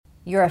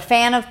You're a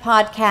fan of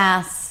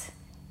podcasts.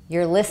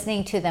 You're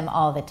listening to them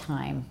all the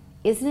time.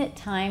 Isn't it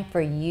time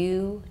for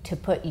you to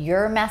put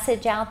your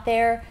message out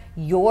there,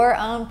 your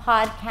own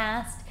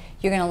podcast?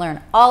 You're going to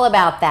learn all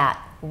about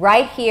that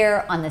right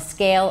here on the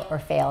Scale or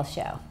Fail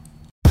Show.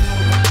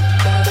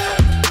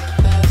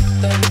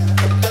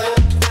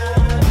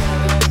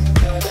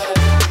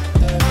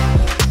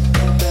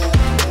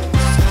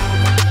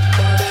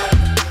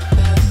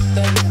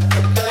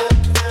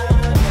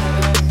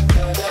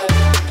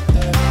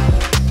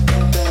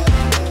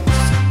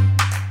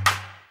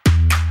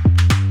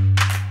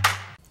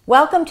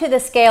 Welcome to the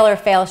Scale or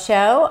Fail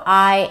Show.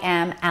 I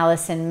am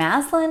Allison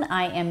Maslin.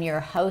 I am your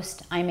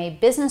host. I'm a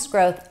business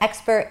growth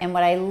expert, and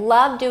what I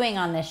love doing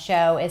on this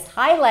show is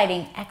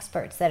highlighting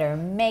experts that are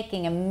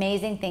making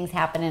amazing things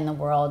happen in the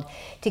world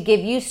to give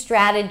you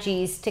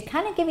strategies to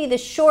kind of give you the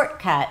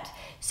shortcut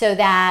so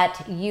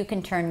that you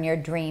can turn your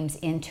dreams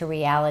into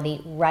reality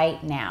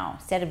right now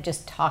instead of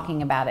just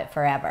talking about it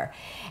forever.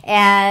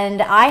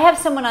 And I have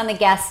someone on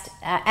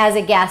as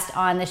a guest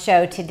on the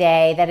show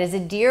today that is a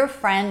dear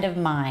friend of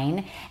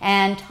mine,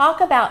 and talk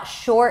about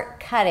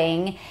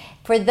shortcutting.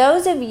 For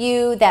those of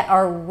you that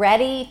are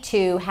ready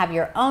to have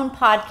your own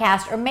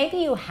podcast, or maybe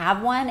you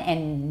have one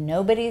and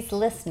nobody's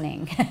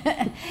listening,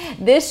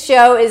 this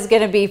show is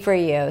going to be for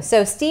you.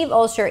 So Steve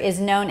Olsher is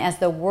known as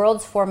the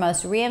world's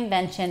foremost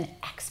reinvention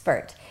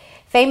expert,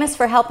 famous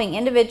for helping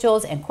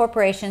individuals and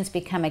corporations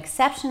become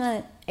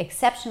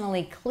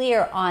exceptionally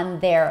clear on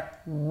their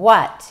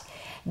what.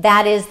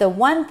 That is the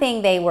one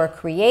thing they were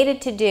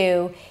created to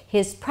do.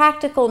 His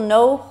practical,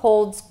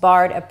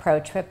 no-holds-barred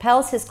approach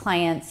propels his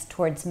clients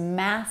towards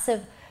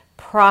massive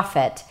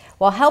profit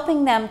while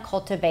helping them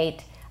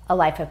cultivate a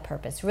life of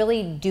purpose,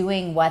 really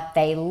doing what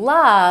they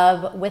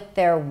love with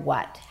their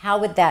what. How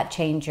would that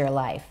change your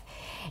life?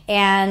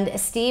 And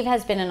Steve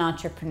has been an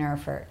entrepreneur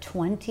for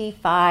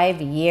 25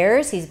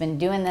 years. He's been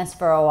doing this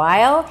for a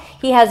while.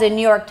 He has a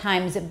New York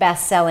Times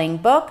best-selling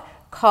book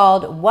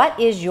called What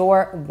is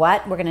Your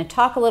What? We're going to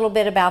talk a little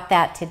bit about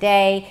that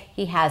today.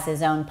 He has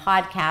his own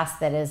podcast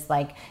that is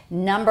like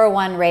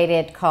 #1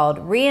 rated called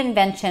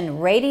Reinvention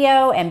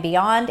Radio and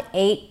Beyond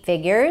 8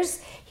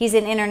 Figures. He's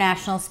an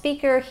international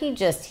speaker.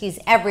 He's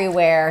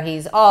everywhere.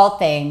 He's all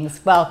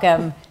things.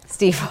 Welcome,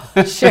 Steve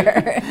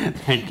Olsher.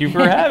 Thank you for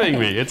having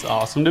me. It's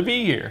awesome to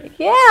be here.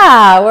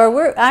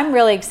 Yeah, I'm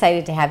really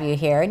excited to have you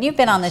here. And you've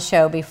been on the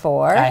show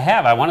before. I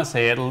have. I want to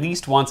say at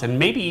least once and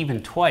maybe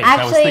even twice.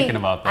 Actually, I was thinking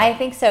about that. I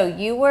think so.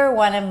 You were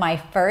one of my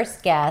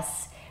first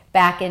guests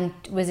back in,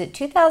 was it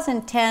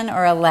 2010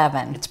 or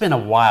 11? It's been a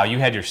while. You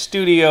had your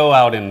studio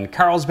out in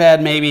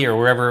Carlsbad maybe, or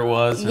wherever it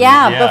was.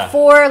 Yeah,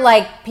 before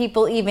like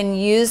people even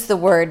used the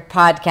word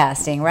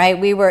podcasting, right?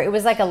 It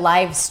was like a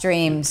live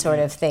stream sort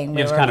of thing.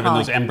 It was kind of in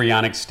those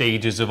embryonic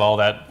stages of all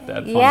that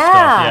fun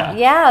stuff.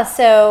 Yeah.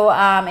 So,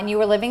 and you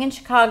were living in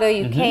Chicago.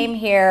 You came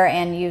here,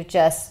 and you've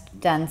just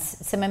done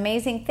some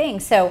amazing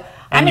things. So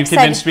and you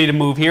convinced me to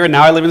move here, and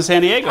now I live in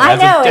San Diego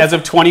as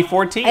of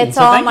 2014. It's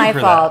so all my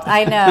fault.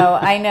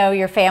 I know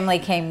your family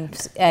came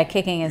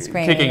kicking and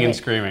screaming. Kicking and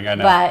screaming, I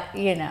know. But,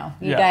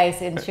 you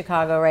guys in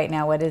Chicago right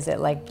now, what is it,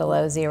 like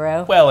below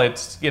zero? Well,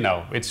 it's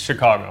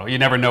Chicago. You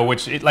never know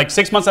like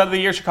 6 months out of the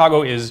year,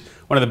 Chicago is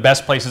one of the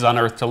best places on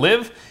earth to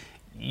live.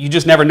 You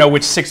just never know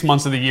which 6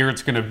 months of the year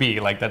it's going to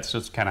be. Like, that's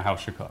just kind of how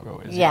Chicago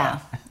is. Yeah,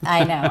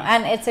 I know.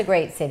 And it's a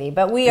great city,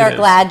 but we are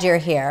glad you're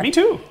here. Me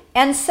too.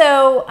 And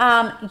so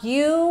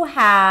you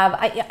have,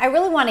 I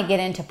really want to get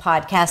into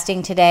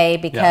podcasting today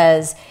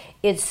because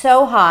it's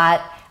so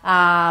hot.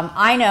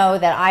 I know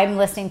that I'm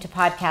listening to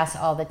podcasts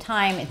all the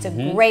time. It's a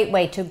great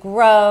way to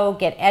grow,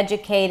 get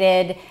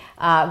educated,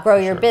 grow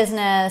your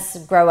business,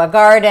 grow a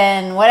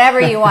garden, whatever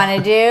you want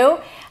to do.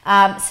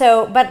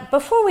 But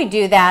before we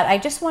do that, I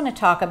just want to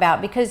talk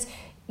about, because,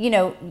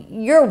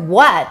 your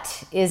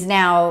what is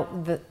now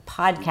the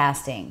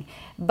podcasting,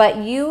 but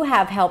you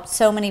have helped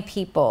so many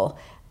people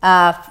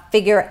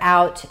figure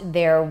out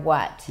their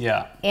what.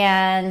 Yeah.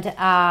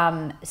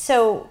 And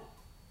so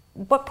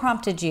what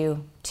prompted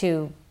you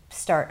to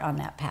start on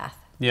that path?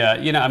 Yeah,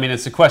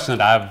 it's a question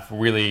that I've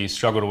really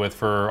struggled with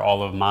for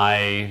all of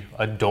my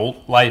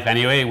adult life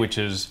anyway, which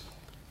is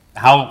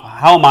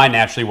how am I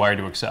naturally wired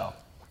to excel?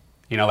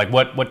 Like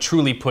what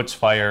truly puts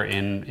fire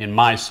in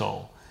my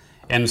soul?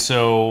 And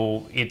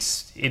so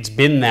it's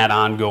been that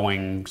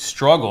ongoing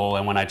struggle.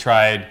 And when I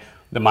tried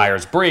the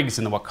Myers-Briggs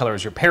and the what color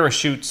is your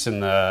parachutes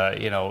and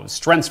the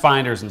strengths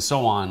finders and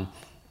so on,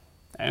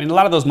 a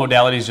lot of those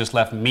modalities just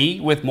left me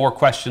with more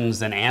questions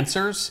than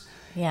answers.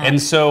 Yeah.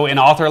 And so in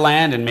author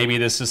land, and maybe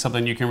this is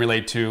something you can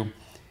relate to,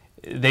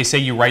 they say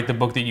you write the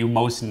book that you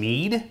most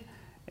need.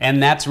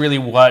 And that's really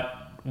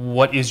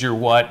what is your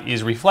what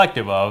is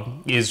reflective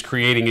of, is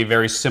creating a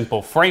very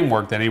simple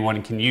framework that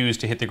anyone can use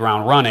to hit the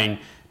ground running,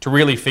 to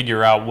really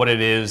figure out what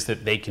it is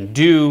that they can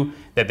do,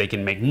 that they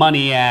can make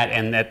money at,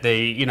 and that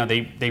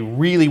they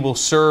really will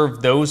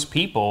serve those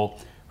people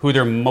who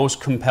they're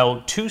most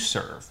compelled to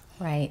serve.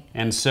 Right.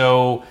 And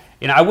so,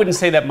 I wouldn't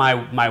say that my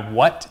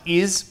what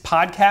is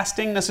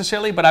podcasting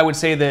necessarily, but I would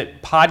say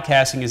that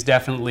podcasting is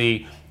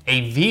definitely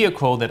a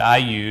vehicle that I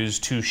use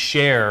to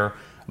share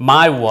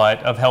my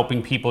what of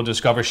helping people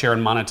discover, share,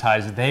 and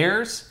monetize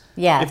theirs.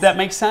 Yes. If that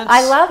makes sense.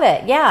 I love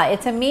it. Yeah,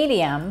 it's a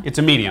medium. It's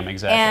a medium,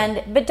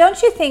 exactly. But don't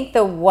you think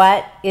the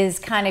what is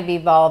kind of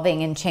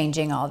evolving and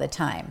changing all the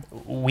time?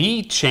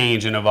 We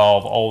change and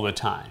evolve all the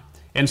time.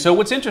 And so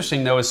what's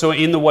interesting, though, is so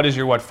in the What is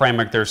Your What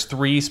framework, there's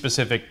three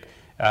specific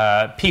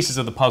pieces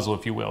of the puzzle,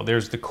 if you will.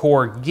 There's the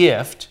core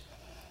gift,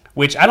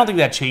 which I don't think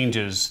that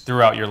changes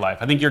throughout your life.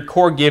 I think your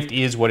core gift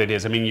is what it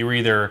is. I mean,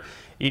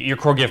 your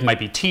core gift might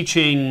be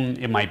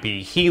teaching, it might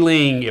be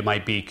healing, it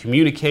might be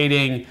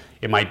communicating,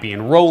 it might be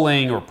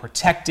enrolling or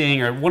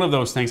protecting or one of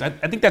those things. I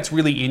think that's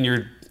really in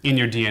your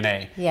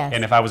DNA. Yes.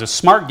 And if I was a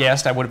smart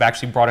guest, I would have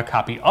actually brought a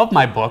copy of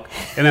my book,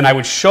 and then I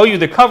would show you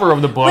the cover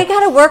of the book. We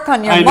got to work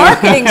on your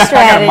marketing strategy.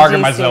 I got to market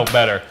myself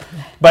better.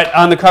 But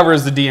on the cover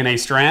is the DNA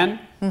strand,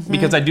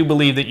 because I do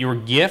believe that your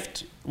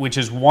gift, which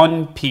is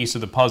one piece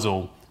of the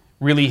puzzle,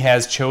 really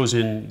has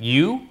chosen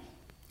you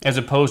as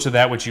opposed to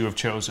that which you have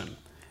chosen.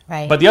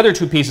 Right. But the other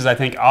two pieces, I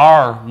think,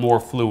 are more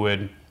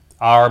fluid,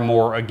 are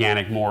more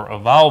organic, more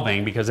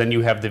evolving, because then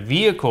you have the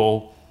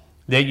vehicle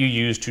that you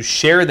use to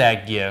share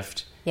that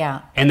gift.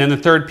 Yeah. And then the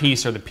third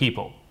piece are the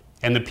people,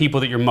 and the people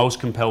that you're most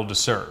compelled to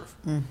serve.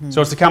 So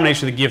it's the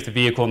combination of the gift, the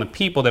vehicle, and the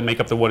people that make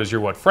up the What is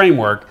Your What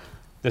framework.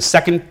 The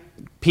second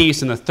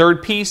piece and the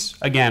third piece,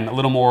 again, a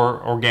little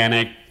more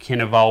organic, can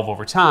evolve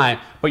over time.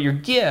 But your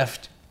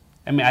gift,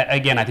 I mean,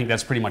 I think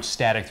that's pretty much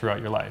static throughout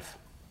your life.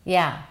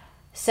 Yeah.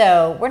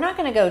 So we're not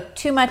going to go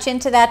too much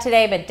into that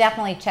today, but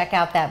definitely check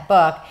out that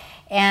book.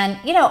 And,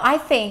 I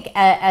think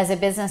as a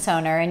business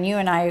owner, and you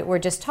and I were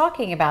just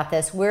talking about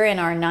this, we're in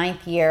our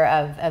 9th year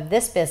of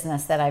this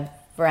business that I'm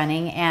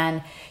running.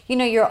 And,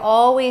 you're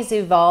always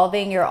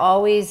evolving. You're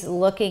always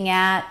looking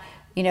at,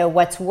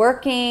 what's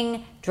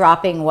working,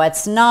 dropping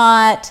what's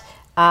not,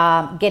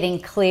 getting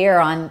clear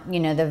on,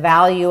 the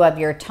value of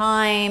your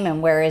time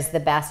and where is the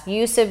best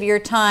use of your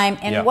time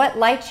and what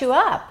lights you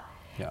up.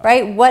 Yeah.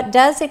 Right? What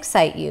does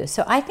excite you?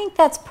 So I think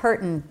that's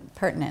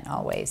pertinent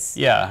always.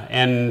 Yeah,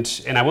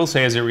 and I will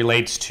say, as it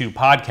relates to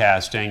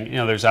podcasting,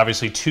 there's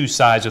obviously two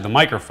sides of the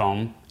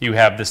microphone. You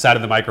have the side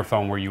of the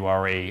microphone where you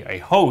are a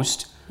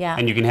host,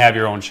 and you can have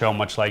your own show,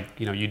 much like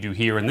you do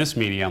here in this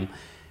medium,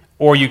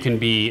 or you can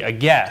be a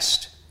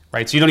guest,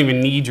 right? So you don't even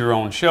need your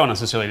own show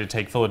necessarily to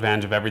take full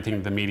advantage of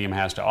everything the medium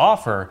has to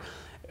offer.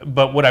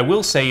 But what I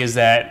will say is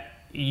that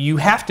you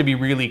have to be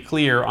really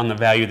clear on the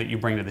value that you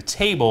bring to the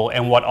table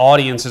and what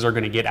audiences are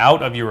going to get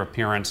out of your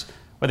appearance,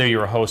 whether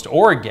you're a host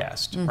or a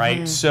guest,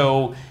 right?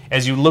 So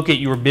as you look at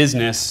your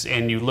business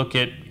and you look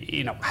at,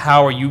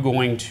 how are you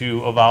going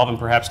to evolve and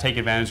perhaps take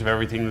advantage of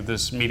everything that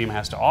this medium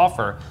has to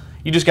offer,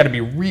 you just got to be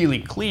really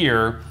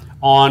clear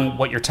on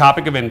what your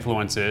topic of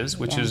influence is,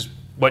 which is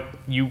what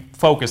you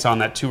focus on,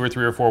 that 2 or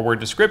 3 or 4 word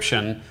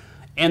description,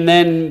 and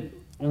then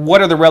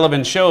what are the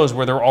relevant shows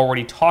where they're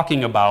already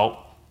talking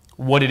about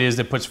what it is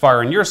that puts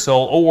fire in your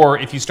soul, or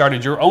if you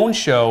started your own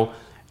show,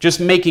 just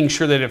making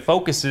sure that it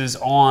focuses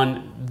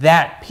on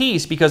that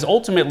piece, because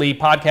ultimately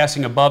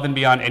podcasting above and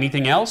beyond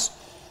anything else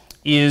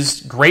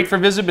is great for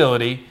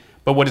visibility,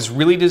 but what it's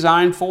really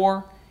designed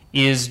for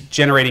is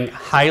generating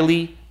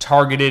highly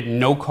targeted,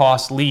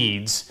 no-cost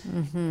leads.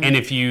 And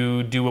if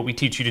you do what we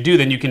teach you to do,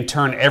 then you can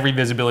turn every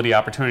visibility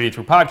opportunity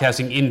through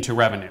podcasting into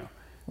revenue.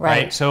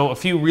 Right. So a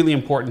few really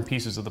important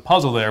pieces of the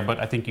puzzle there, but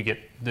I think you get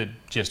the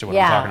gist of what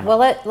I'm talking about.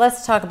 Well,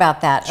 let's talk about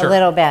that a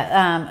little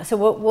bit. So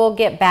we'll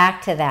get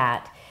back to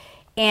that.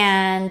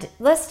 And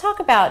let's talk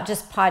about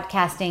just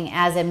podcasting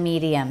as a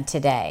medium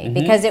today,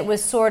 because it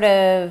was sort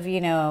of,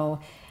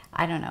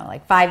 I don't know,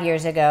 like 5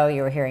 years ago,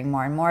 you were hearing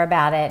more and more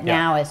about it. Yeah.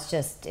 Now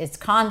it's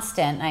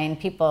constant. I mean,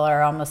 people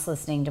are almost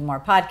listening to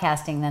more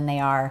podcasting than they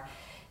are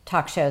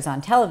talk shows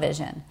on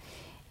television.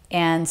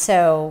 And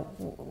so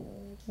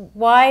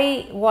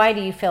why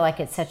do you feel like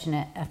it's such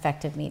an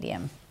effective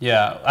medium?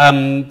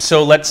 Yeah.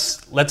 So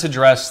let's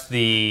address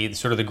the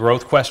sort of the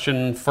growth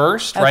question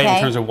first, right?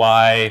 In terms of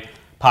why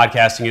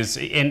podcasting is,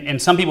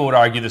 and some people would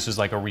argue this is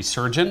like a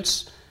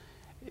resurgence,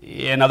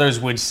 and others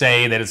would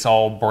say that it's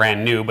all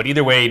brand new. But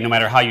either way, no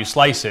matter how you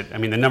slice it, I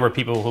mean, the number of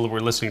people who were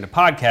listening to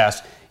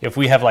podcasts, if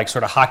we have like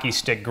sort of hockey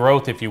stick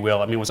growth, if you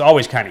will, I mean, it was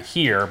always kind of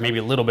here, maybe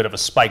a little bit of a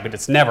spike, but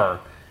it's never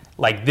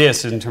like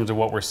this in terms of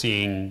what we're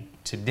seeing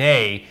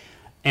today.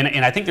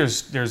 And I think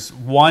there's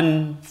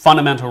one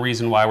fundamental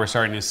reason why we're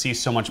starting to see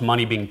so much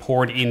money being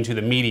poured into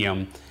the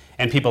medium,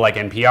 and people like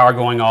NPR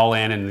going all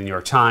in, and the New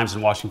York Times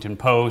and Washington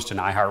Post and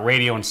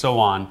iHeartRadio and so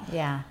on.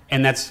 Yeah.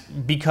 And that's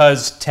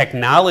because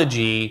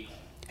technology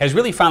has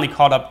really finally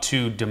caught up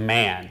to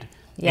demand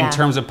in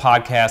terms of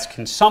podcast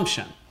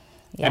consumption.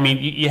 Yeah. I mean,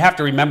 you have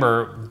to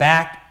remember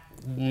back,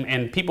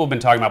 and people have been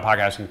talking about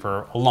podcasting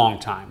for a long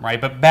time, right?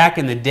 But back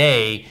in the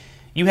day,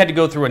 you had to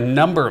go through a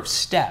number of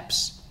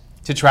steps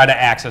to try to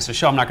access a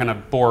show. I'm not going to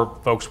bore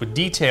folks with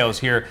details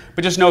here,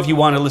 but just know if you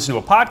want to listen to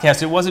a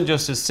podcast, it wasn't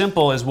just as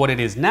simple as what it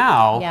is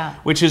now,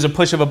 which is a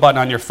push of a button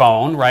on your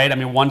phone, right? I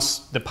mean, once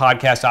the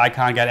podcast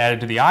icon got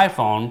added to the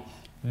iPhone,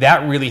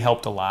 that really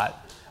helped a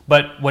lot.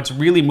 But what's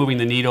really moving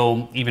the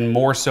needle even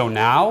more so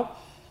now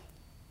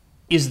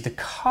is the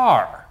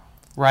car,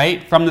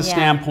 right? From the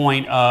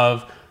standpoint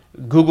of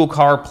Google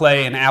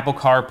CarPlay and Apple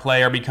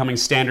CarPlay are becoming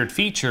standard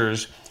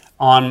features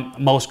on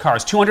most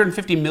cars.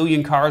 250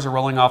 million cars are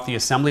rolling off the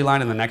assembly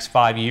line in the next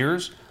 5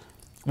 years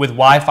with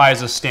Wi-Fi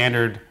as a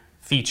standard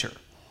feature,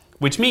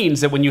 which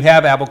means that when you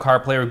have Apple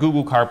CarPlay or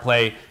Google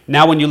CarPlay,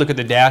 now when you look at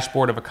the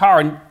dashboard of a car,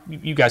 and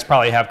you guys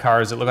probably have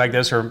cars that look like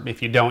this, or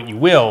if you don't, you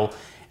will.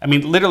 I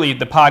mean, literally,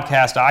 the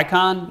podcast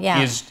icon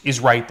is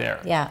right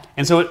there. Yeah.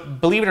 And so,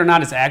 believe it or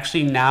not, it's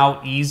actually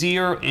now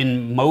easier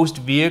in most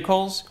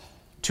vehicles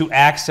to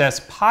access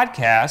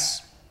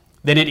podcasts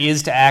than it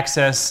is to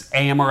access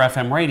AM or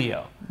FM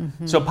radio.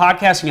 So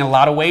podcasting in a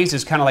lot of ways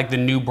is kind of like the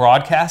new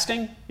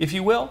broadcasting, if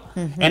you will.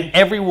 And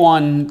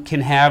everyone can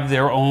have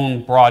their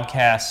own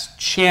broadcast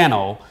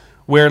channel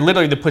where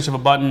literally the push of a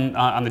button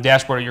on the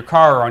dashboard of your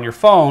car or on your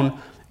phone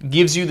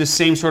gives you the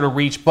same sort of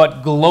reach,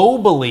 but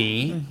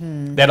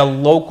globally, that a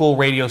local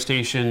radio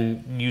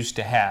station used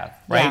to have,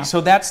 right? Yeah.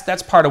 So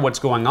that's part of what's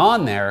going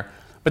on there.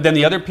 But then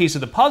the other piece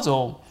of the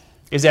puzzle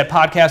is that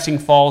podcasting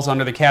falls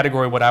under the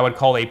category of what I would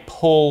call a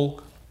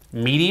pull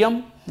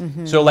medium.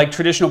 So like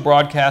traditional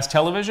broadcast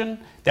television,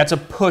 that's a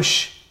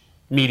push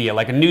media,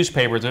 like a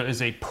newspaper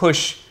is a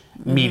push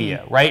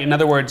media, right? In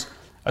other words,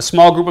 a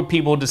small group of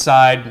people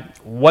decide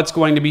what's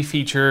going to be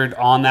featured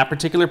on that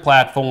particular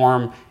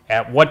platform,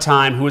 at what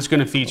time, who it's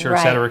going to feature,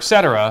 et cetera, et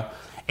cetera.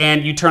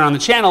 And you turn on the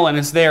channel and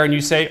it's there and you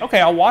say,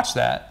 okay, I'll watch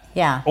that.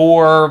 Yeah.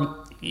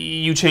 Or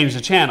you change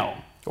the channel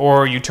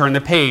or you turn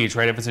the page,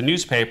 right? If it's a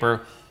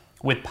newspaper.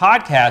 With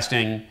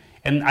podcasting,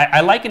 and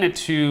I liken it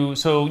to,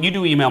 so you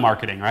do email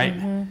marketing,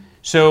 right?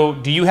 So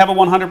do you have a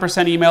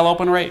 100% email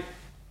open rate?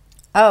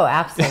 Oh,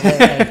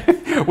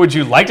 absolutely. Would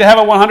you like to have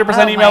a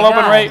 100% email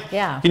open rate?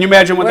 Yeah. Can you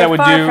imagine what that would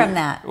do? We're far from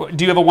that.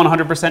 Do you have a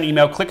 100%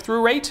 email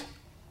click-through rate?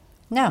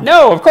 No.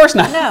 No, of course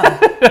not.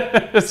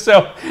 No.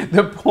 So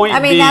the point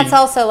being, that's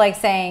also like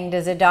saying,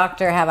 does a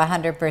doctor have a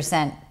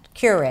 100%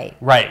 cure rate?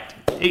 Right.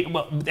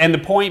 And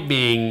the point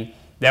being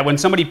that when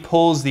somebody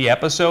pulls the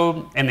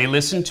episode and they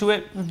listen to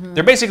it,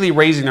 they're basically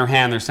raising their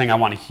hand. They're saying, I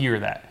want to hear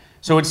that.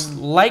 So it's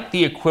like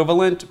the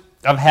equivalent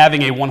of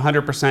having a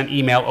 100%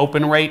 email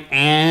open rate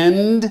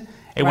and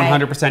a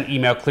 100%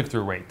 email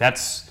click-through rate.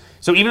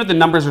 So even if the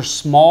numbers are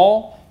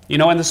small,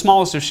 and the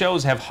smallest of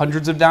shows have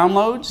hundreds of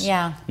downloads.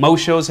 Yeah.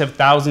 Most shows have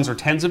thousands or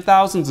tens of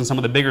thousands, and some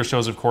of the bigger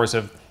shows, of course,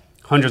 have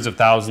hundreds of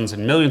thousands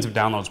and millions of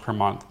downloads per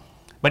month.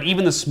 But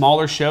even the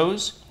smaller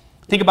shows,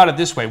 think about it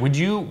this way. Would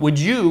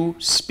you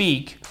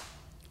speak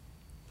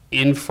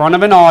in front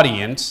of an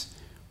audience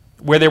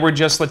where there were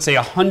just, let's say,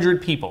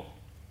 100 people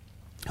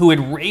who would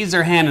raise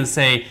their hand and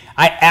say,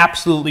 I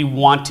absolutely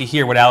want to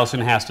hear what Allison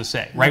has to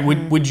say, right?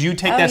 Would you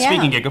take that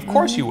speaking gig? Of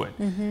course you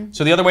would.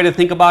 So the other way to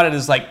think about it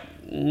is like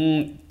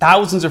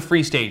thousands of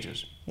free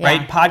stages,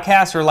 right?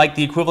 Podcasts are like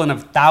the equivalent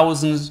of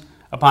thousands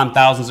upon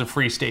thousands of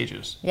free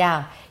stages.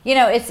 Yeah.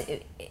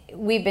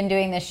 We've been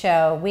doing this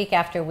show week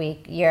after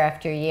week, year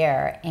after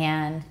year,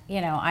 and,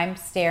 I'm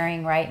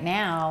staring right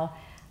now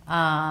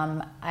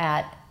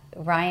at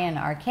Ryan,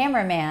 our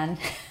cameraman.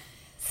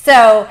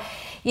 So,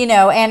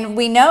 and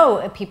we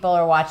know people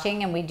are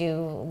watching, and we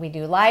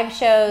do live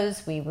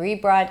shows, we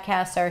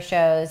rebroadcast our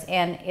shows,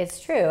 and it's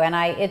true. And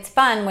it's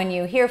fun when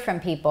you hear from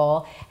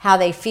people how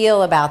they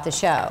feel about the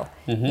show,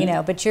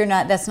 but you're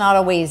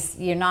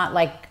not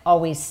like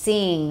always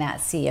seeing that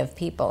sea of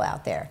people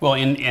out there. Well,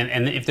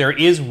 and if there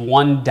is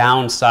one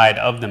downside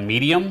of the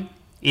medium,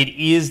 it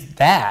is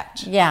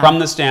that from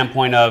the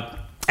standpoint of,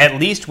 at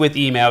least with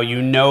email,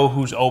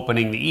 who's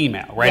opening the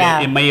email, right?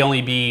 Yeah. It may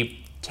only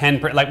be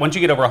 10%, like once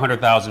you get over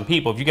 100,000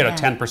 people, if you get a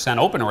 10%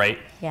 open rate,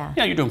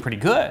 you're doing pretty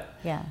good.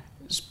 Yeah.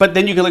 But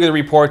then you can look at the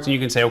reports and you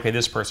can say, okay,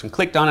 this person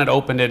clicked on it,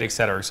 opened it, et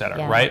cetera,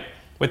 right?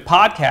 With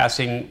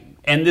podcasting,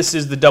 and this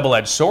is the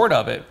double-edged sword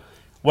of it,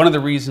 one of the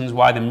reasons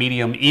why the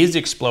medium is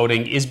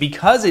exploding is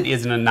because it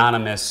is an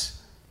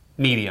anonymous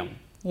medium.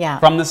 Yeah.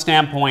 From the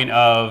standpoint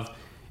of,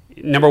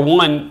 number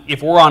one,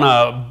 if we're on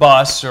a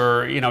bus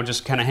or,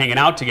 just kind of hanging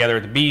out together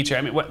at the beach,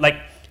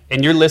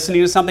 and you're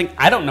listening to something,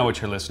 I don't know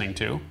what you're listening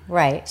to.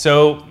 Right.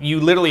 So you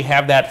literally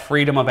have that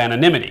freedom of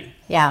anonymity.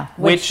 Yeah,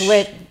 which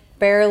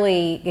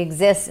barely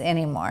exists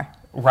anymore.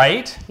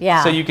 Right?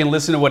 Yeah. So you can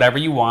listen to whatever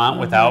you want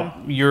without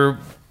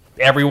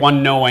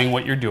everyone knowing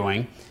what you're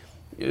doing.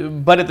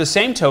 But at the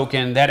same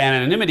token, that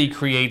anonymity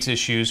creates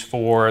issues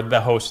for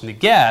the host and the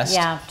guest.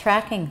 Yeah,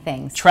 tracking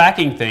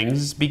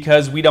things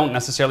because we don't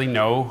necessarily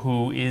know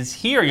who is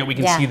hearing it. We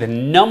can see the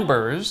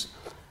numbers,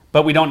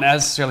 but we don't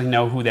necessarily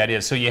know who that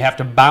is. So you have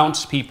to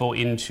bounce people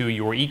into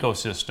your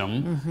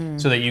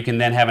ecosystem so that you can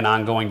then have an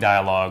ongoing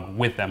dialogue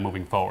with them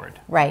moving forward.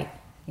 Right.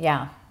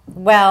 Yeah.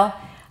 Well,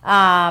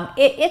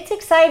 it's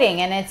exciting,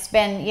 and it's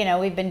been,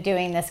 we've been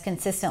doing this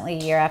consistently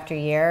year after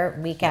year,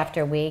 week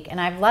after week, and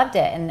I've loved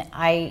it. And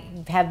I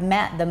have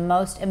met the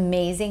most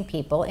amazing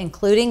people,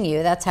 including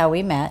you. That's how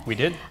we met. We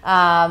did.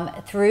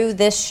 Through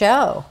this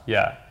show.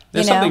 Yeah.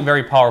 There's something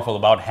very powerful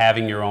about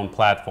having your own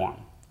platform.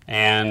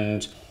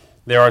 And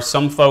there are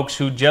some folks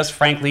who just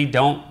frankly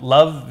don't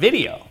love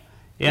video.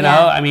 You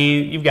know, I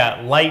mean, you've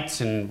got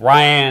lights and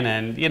Ryan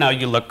and, you know,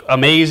 you look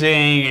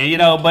amazing, you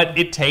know, but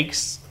it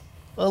takes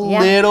a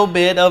little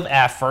bit of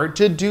effort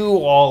to do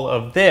all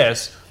of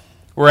this.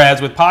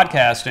 Whereas with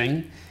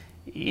podcasting,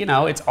 you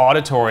know, it's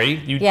auditory.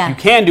 You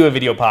can do a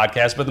video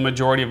podcast, but the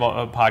majority of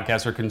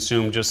podcasts are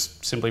consumed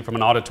just simply from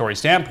an auditory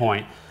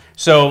standpoint.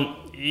 So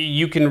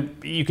you can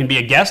be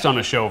a guest on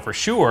a show for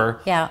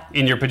sure. Yeah.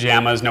 In your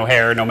pajamas, no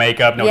hair, no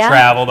makeup, no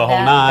travel, the whole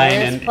nine.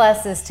 There's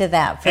pluses to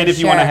that. And if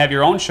you want to have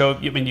your own show,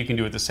 I mean, you can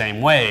do it the same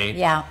way.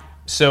 Yeah.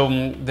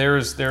 So there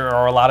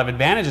are a lot of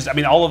advantages. I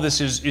mean, all of this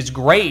is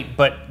great,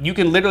 but you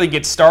can literally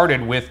get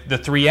started with the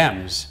 3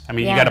 M's. I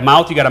mean, you got a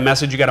mouth, you got a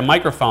message, you got a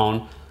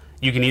microphone.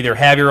 You can either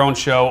have your own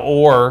show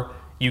or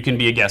you can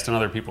be a guest on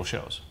other people's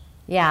shows.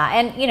 Yeah,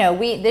 and you know,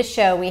 this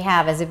show we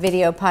have as a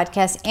video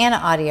podcast and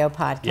an audio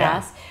podcast.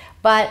 Yeah.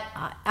 But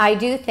I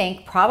do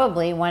think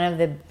probably one of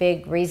the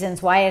big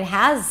reasons why it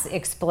has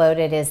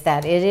exploded is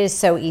that it is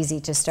so easy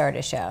to start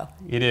a show.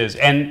 It is.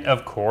 And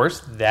of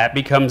course, that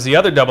becomes the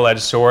other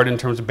double-edged sword in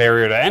terms of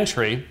barrier to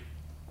entry.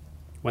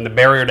 When the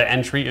barrier to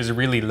entry is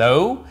really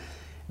low,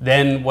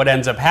 then what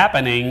ends up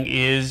happening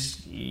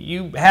is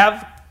you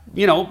have,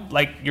 you know,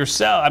 like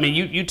yourself, I mean,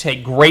 you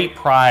take great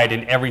pride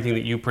in everything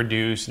that you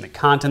produce and the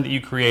content that you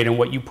create and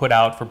what you put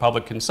out for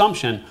public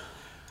consumption.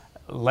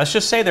 Let's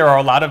just say there are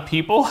a lot of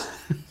people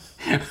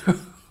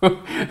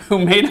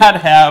who may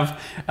not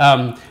have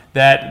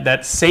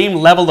that same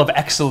level of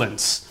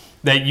excellence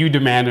that you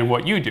demand in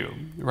what you do,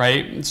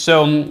 right?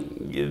 So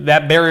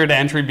that barrier to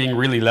entry being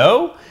really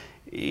low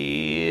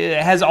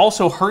has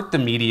also hurt the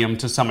medium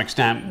to some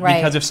extent. Right.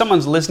 Because if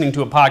someone's listening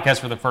to a podcast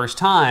for the first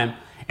time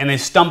and they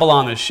stumble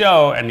on the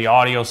show and the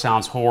audio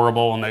sounds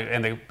horrible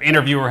and the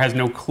interviewer has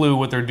no clue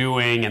what they're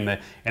doing and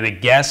the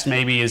guest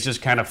maybe is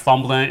just kind of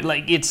fumbling,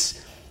 like it's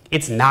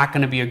not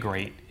going to be a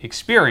great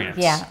experience.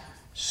 Yeah.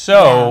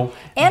 So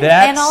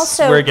that's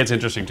also, where it gets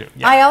interesting too.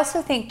 Yeah. I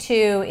also think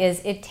too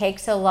is it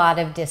takes a lot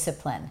of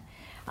discipline.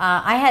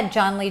 I had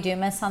John Lee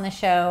Dumas on the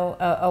show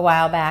a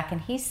while back,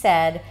 and he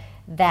said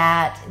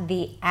that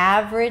the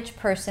average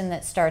person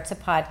that starts a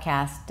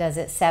podcast does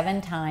it 7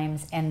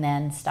 times and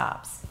then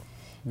stops.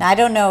 Now, I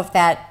don't know if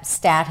that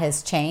stat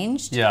has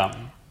changed. Yeah.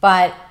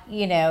 But,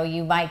 you know,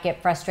 you might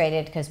get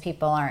frustrated because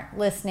people aren't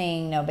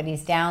listening,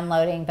 nobody's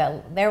downloading,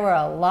 but there were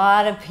a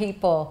lot of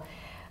people.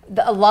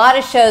 A lot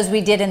of shows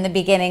we did in the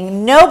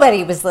beginning,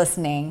 nobody was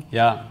listening.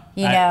 Yeah,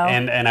 you know,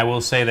 and I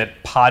will say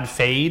that pod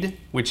fade,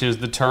 which is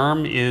the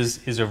term, is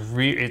a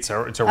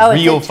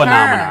real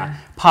phenomenon.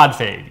 Pod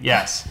fade,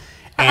 yes.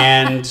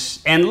 And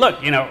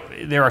look, you know,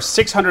 there are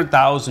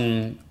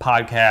 600,000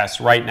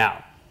 podcasts right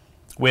now,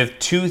 with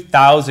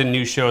 2,000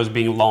 new shows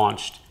being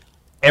launched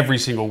every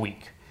single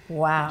week.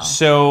 Wow.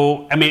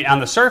 So, I mean, on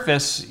the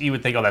surface, you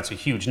would think, oh, that's a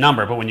huge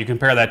number. But when you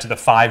compare that to the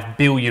 5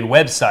 billion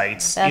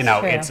websites, that's, you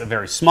know, true. It's a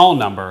very small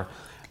number.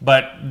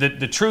 But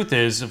the truth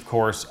is, of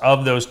course,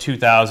 of those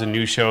 2,000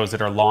 new shows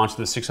that are launched,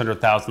 the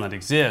 600,000 that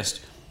exist,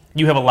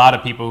 you have a lot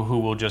of people who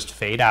will just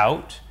fade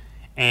out.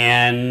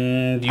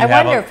 And I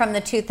wonder, from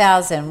the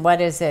 2,000, what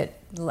is it?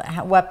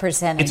 What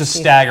percentage? It's a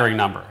staggering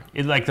number.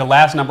 Like the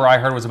last number I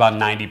heard was about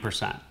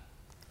 90%.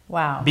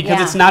 Wow. Because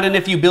it's not an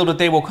if you build it,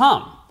 they will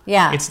come.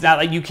 Yeah. It's not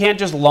like you can't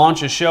just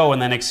launch a show and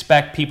then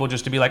expect people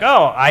just to be like,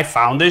 oh, I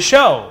found this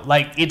show.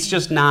 Like, it's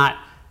just not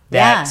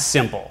that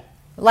simple.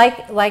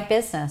 Like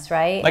business,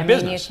 right? Like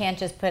business. You can't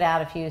just put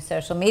out a few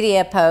social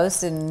media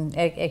posts and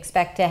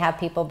expect to have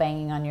people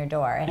banging on your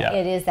door. And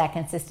it is that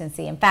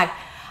consistency. In fact,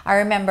 I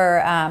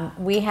remember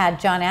we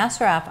had John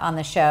Assaraf on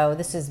the show.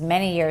 This was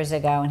many years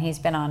ago, and he's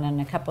been on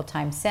a couple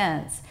times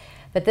since.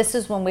 But this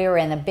is when we were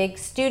in a big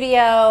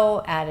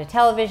studio at a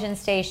television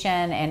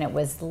station, and it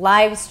was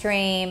live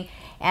stream.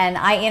 And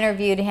I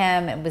interviewed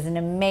him. It was an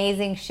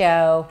amazing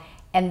show.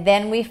 And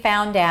then we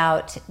found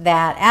out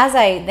that as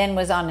I then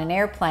was on an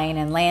airplane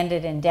and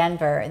landed in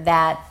Denver,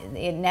 that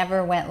it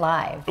never went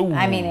live. Ooh.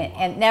 I mean,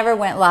 it never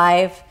went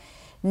live.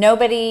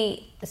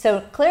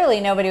 So clearly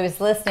nobody was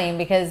listening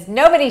because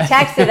nobody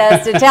texted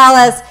us to tell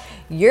us,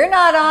 you're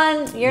not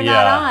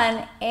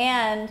on.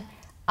 And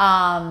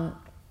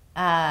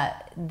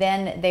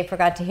then they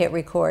forgot to hit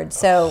record.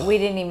 So we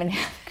didn't even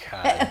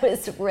have,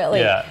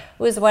 it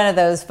was one of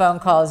those phone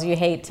calls you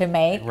hate to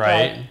make.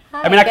 Right.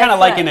 Like, I mean, I kind of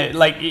liken it,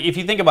 like, if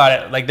you think about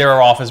it, like there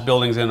are office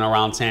buildings in and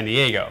around San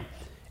Diego,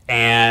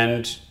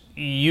 and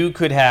you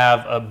could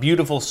have a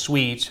beautiful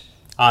suite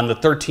on the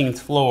 13th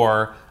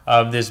floor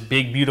of this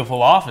big,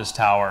 beautiful office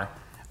tower,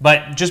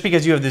 but just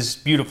because you have this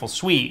beautiful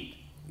suite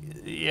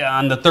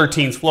on the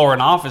 13th floor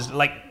in office,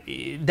 like,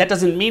 that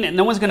doesn't mean it.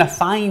 No one's going to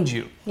find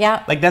you.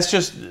 Yeah. Like, that's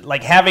just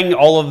like having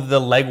all of the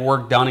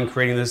legwork done and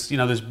creating this, you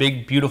know, this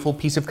big, beautiful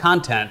piece of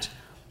content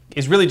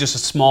is really just a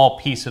small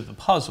piece of the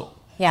puzzle.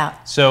 Yeah.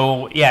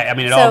 So, yeah, I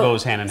mean, it all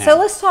goes hand in hand. So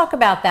let's talk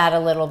about that a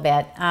little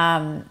bit.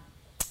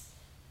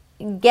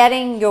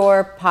 getting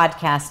your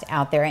podcast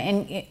out there,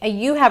 and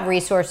you have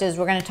resources.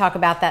 We're going to talk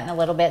about that in a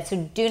little bit,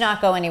 so do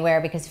not go anywhere,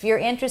 because if you're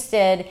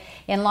interested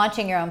in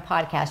launching your own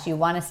podcast, you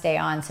want to stay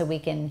on so we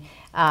can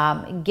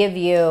give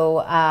you,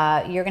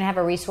 you're going to have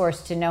a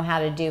resource to know how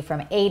to do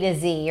from A to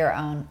Z your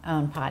own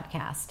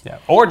podcast. Yeah.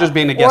 Or just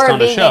being a guest on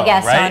the show,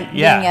 right?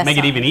 Yeah, make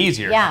it even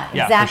easier. Yeah,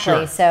 exactly. For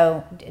sure.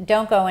 So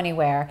don't go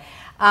anywhere.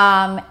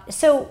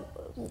 So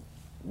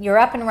you're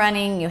up and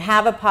running, you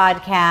have a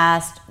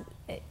podcast.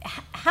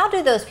 How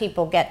do those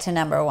people get to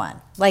number one?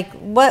 Like,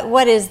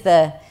 what needs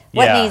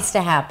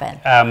to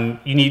happen?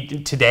 You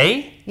need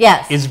today.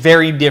 Yes, is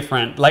very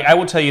different. Like, I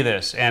will tell you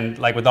this, and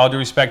like with all due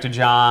respect to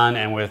John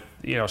and with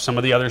some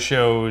of the other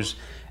shows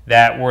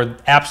that were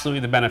absolutely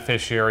the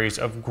beneficiaries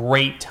of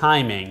great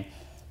timing,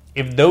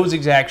 if those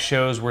exact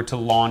shows were to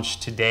launch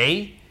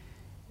today,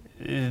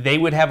 they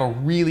would have a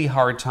really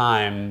hard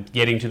time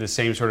getting to the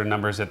same sort of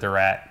numbers that they're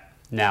at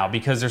now,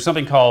 because there's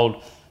something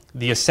called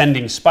the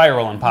ascending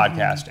spiral in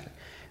podcasting.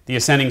 The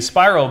ascending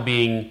spiral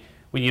being,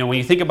 when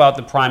you think about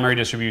the primary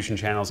distribution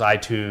channels,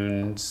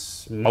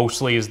 iTunes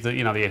mostly is the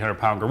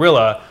 800-pound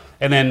gorilla,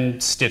 and then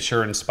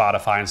Stitcher and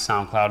Spotify and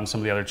SoundCloud and some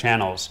of the other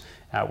channels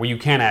where you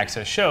can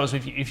access shows.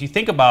 If you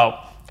think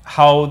about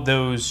how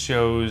those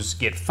shows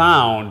get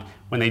found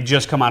when they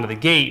just come out of the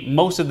gate,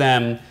 most of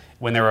them,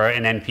 when they're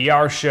an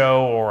NPR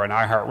show or an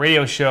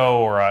iHeartRadio show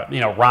or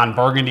Ron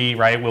Burgundy,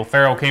 right? Will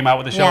Ferrell came out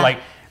with a show, like,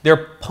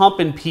 they're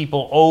pumping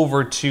people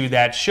over to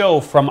that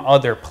show from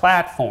other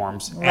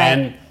platforms,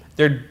 and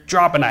they're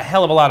dropping a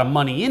hell of a lot of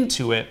money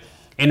into it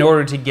in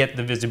order to get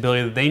the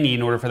visibility that they need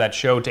in order for that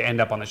show to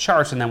end up on the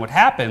charts. And then what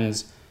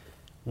happens,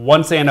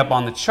 once they end up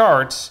on the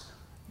charts,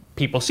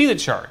 people see the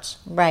charts.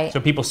 Right.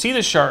 So people see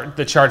the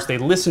charts, they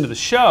listen to the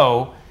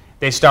show,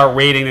 they start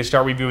rating, they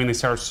start reviewing, they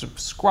start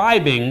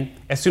subscribing.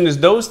 As soon as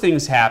those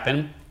things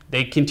happen,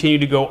 they continue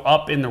to go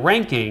up in the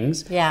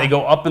rankings. Yeah. They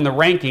go up in the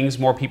rankings,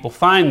 more people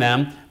find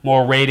them,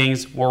 more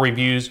ratings, more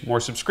reviews, more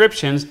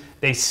subscriptions.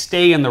 They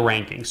stay in the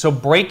rankings. So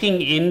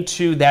breaking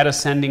into that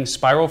ascending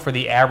spiral for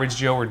the average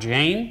Joe or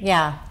Jane,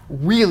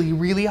 really,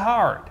 really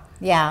hard.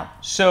 Yeah.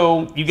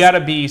 So you got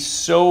to be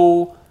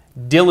so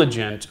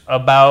diligent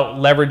about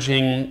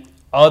leveraging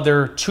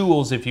other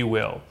tools, if you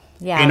will,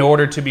 in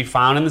order to be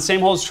found. And the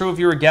same holds true if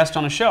you're a guest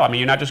on a show. I mean,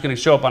 you're not just going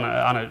to show up on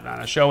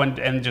a show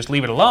and just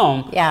leave it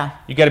alone. Yeah.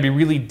 You got to be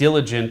really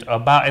diligent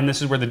about, and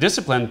this is where the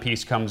discipline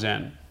piece comes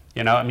in.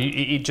 I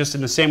mean, just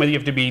in the same way that you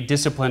have to be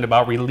disciplined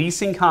about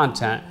releasing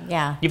content, you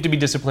have to be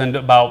disciplined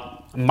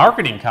about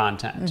marketing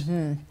content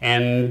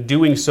and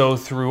doing so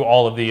through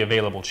all of the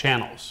available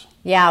channels.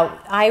 Yeah,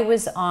 I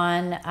was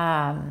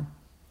on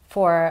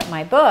for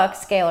my book,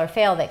 Scale or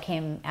Fail, that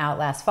came out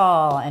last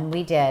fall, and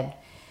we did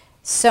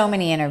so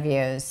many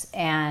interviews,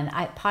 and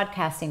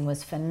podcasting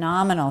was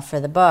phenomenal for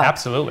the book.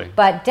 Absolutely.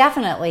 But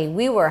definitely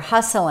we were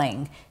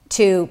hustling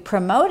to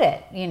promote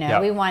it.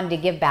 We wanted to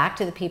give back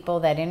to the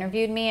people that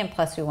interviewed me, and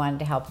plus we wanted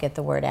to help get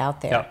the word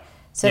out there.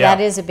 So that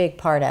is a big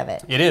part of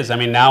it. It is. I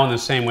mean, now in the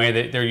same way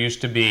that there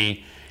used to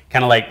be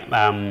kind of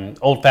like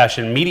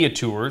old-fashioned media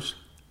tours,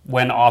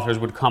 when authors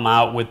would come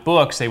out with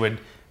books, they would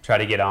try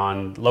to get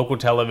on local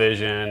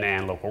television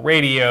and local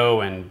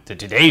radio and the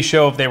Today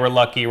Show if they were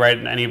lucky, right?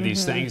 And any of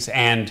these things.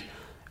 And,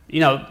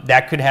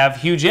 that could have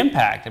huge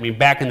impact. I mean,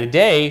 back in the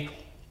day,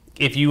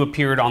 if you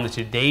appeared on the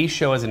Today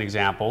Show as an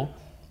example,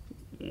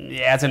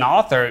 as an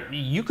author,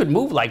 you could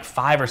move like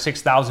 5,000 or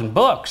 6,000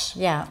 books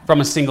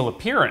from a single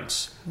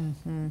appearance.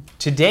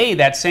 Today,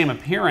 that same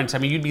appearance, I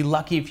mean, you'd be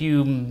lucky if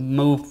you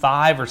moved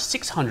 500 or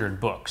 600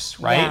 books,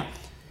 right? Yeah.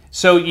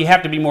 So you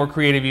have to be more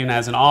creative even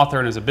as an author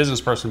and as a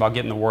business person about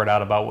getting the word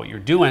out about what you're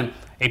doing.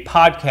 A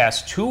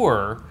podcast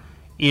tour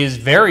is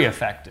very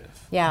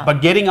effective. Yeah.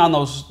 But getting on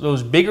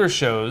those bigger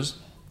shows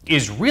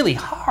is really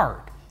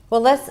hard.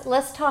 Well,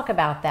 let's talk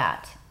about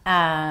that.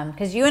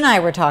 Because you and I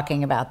were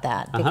talking about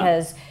that.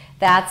 Because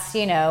that's,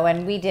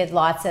 and we did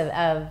lots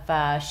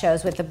of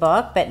shows with the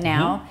book, but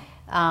now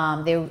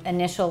the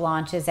initial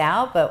launch is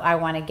out. But I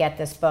want to get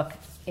this book,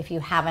 if you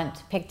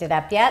haven't picked it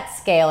up yet,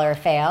 Scale or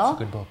Fail.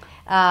 It's a good book.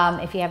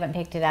 If you haven't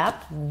picked it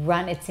up,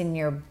 it's in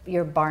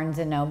your Barnes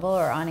 & Noble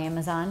or on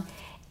Amazon.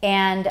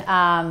 And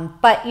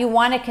but you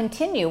want to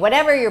continue,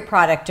 whatever your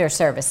product or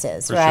service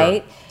is,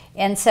 right?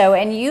 Sure.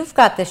 And you've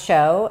got the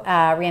show,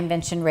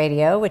 Reinvention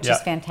Radio, which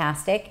is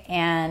fantastic.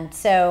 And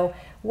so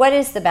what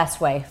is the best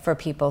way for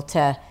people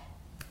to,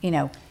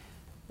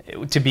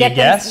 to be a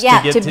guest?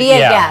 To be a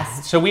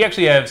guest. So we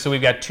actually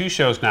we've got 2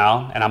 shows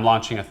now, and I'm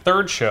launching a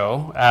 3rd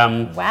show.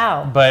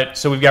 Wow. But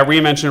so we've got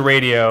Reinvention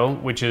Radio,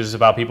 which is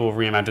about people who've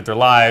reinvented their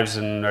lives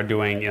and are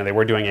doing, they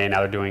were doing A, now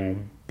they're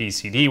doing B,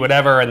 C, D,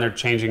 whatever, and they're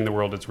changing the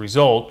world as a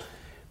result.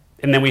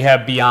 And then we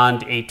have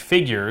Beyond 8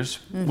 Figures,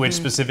 which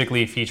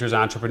specifically features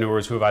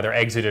entrepreneurs who have either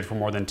exited for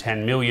more than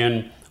 10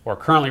 million or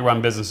currently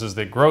run businesses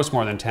that gross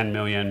more than 10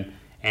 million.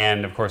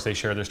 And of course, they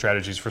share their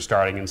strategies for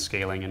starting and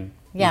scaling and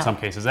in some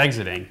cases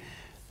exiting.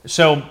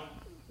 So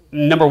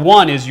number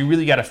one is you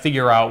really got to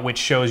figure out which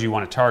shows you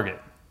want to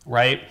target,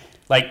 right?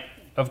 Like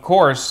of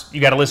course, you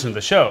got to listen to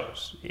the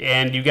shows,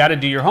 and you got to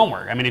do your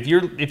homework. I mean, if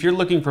you're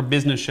looking for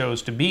business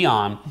shows to be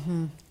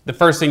on, the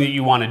first thing that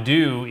you want to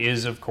do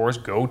is, of course,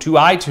 go to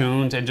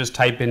iTunes and just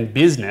type in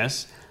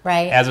business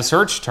as a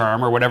search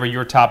term or whatever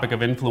your topic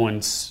of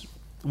influence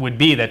would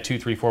be, that 2,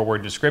 3, 4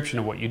 word description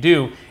of what you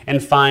do,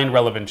 and find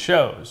relevant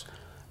shows.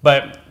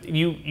 But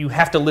you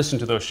have to listen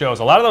to those shows.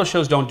 A lot of those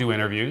shows don't do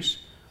interviews.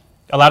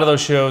 A lot of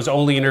those shows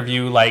only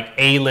interview like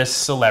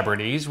A-list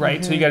celebrities,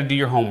 right? So you got to do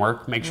your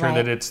homework, make sure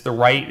that it's the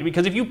right,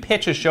 because if you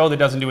pitch a show that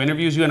doesn't do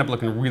interviews, you end up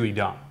looking really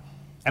dumb.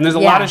 And there's a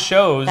lot of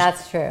shows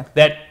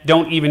that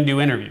don't even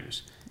do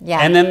interviews. Yeah.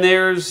 And then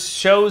there's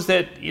shows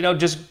that, you know,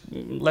 just,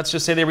 let's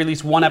just say they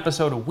release one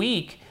episode a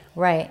week.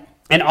 Right.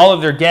 And all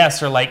of their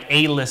guests are like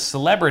A-list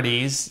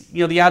celebrities.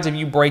 You know, the odds of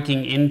you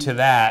breaking into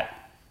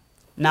that,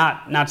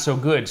 not so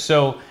good.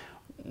 So,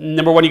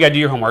 number one, you got to do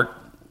your homework.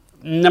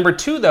 Number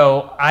two,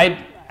 though,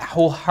 I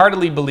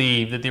wholeheartedly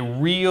believe that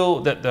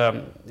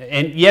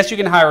and yes, you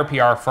can hire a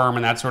PR firm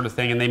and that sort of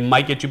thing, and they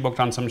might get you booked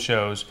on some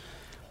shows,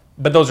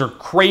 but those are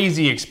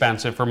crazy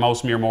expensive for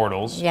most mere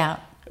mortals. Yeah.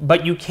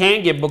 But you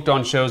can get booked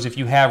on shows if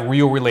you have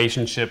real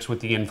relationships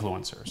with the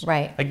influencers.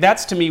 Right. Like,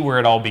 that's to me where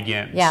it all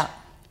begins. Yeah.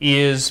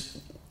 Is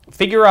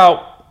figure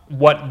out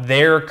what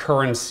their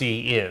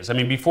currency is. I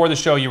mean, before the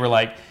show, you were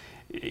like,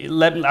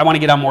 I want to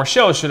get on more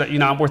shows. We're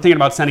thinking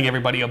about sending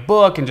everybody a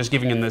book and just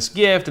giving them this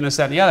gift and this,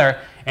 that, and the other.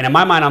 And in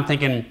my mind, I'm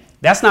thinking,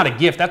 that's not a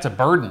gift, that's a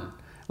burden.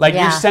 Like,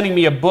 you're sending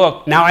me a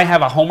book, now I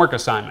have a homework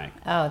assignment.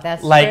 Oh,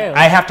 that's like, true.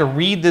 I have to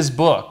read this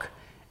book.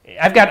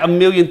 I've got a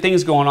million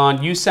things going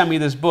on. You send me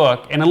this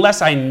book, and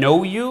unless I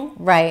know you,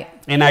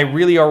 and I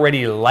really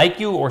already like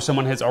you, or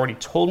someone has already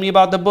told me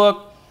about the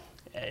book,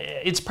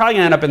 it's probably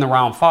gonna end up in the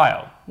round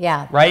file.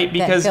 Yeah. Right?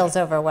 Because it feels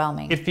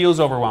overwhelming. It feels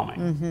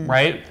overwhelming,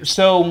 right?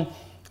 So,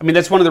 I mean,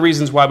 that's one of the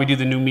reasons why we do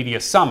the New Media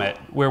Summit,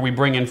 where we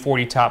bring in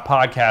 40 top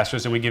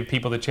podcasters and we give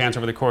people the chance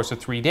over the course of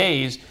 3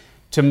 days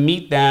to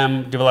meet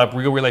them, develop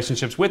real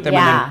relationships with them,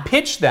 and then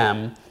pitch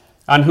them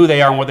on who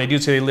they are and what they do,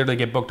 so they literally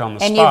get booked on the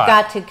spot. And you've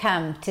got to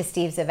come to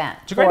Steve's event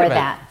for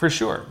that. For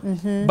sure.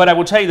 But I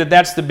will tell you that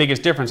that's the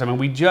biggest difference. I mean,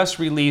 we just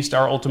released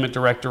our Ultimate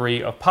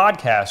Directory of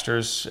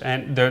Podcasters,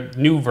 and the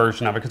new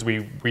version of it, because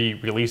we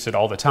release it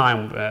all the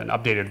time in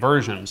updated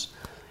versions.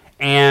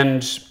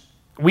 And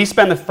I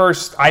spend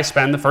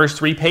the first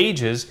 3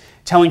 pages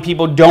telling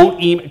people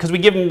don't email, because we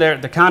give them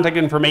the contact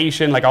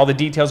information, like all the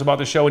details about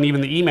the show, and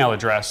even the email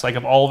address, like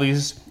of all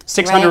these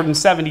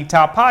 670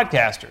 top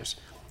podcasters.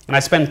 And I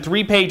spend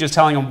 3 pages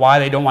telling them why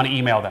they don't want to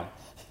email them.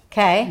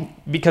 Okay.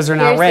 Because they're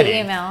not ready.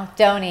 Here's the email,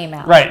 don't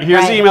email. Right,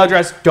 here's the email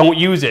address, don't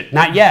use it.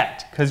 Not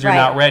yet, because you're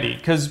not ready.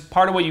 Because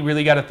part of what you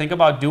really got to think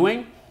about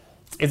doing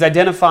is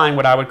identifying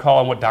what I would call,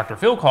 and what Dr.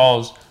 Phil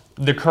calls,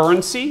 the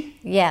currency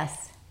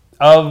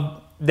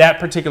of that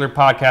particular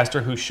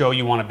podcaster whose show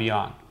you want to be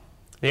on.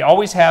 They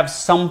always have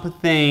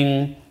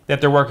something that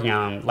they're working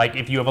on. Like,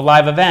 if you have a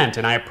live event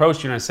and I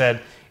approached you and I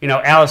said, you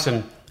know,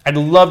 Allison, I'd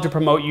love to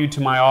promote you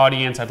to my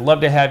audience. I'd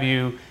love to have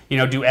you,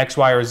 do X,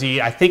 Y, or Z.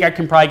 I think I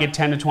can probably get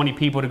 10 to 20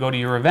 people to go to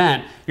your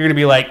event. You're going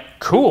to be like,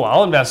 cool,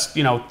 I'll invest,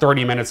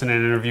 30 minutes in an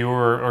interview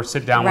or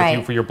sit down with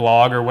you for your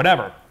blog or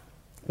whatever.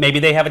 Maybe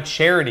they have a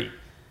charity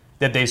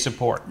that they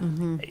support.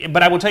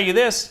 But I will tell you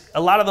this,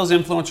 a lot of those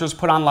influencers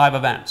put on live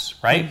events,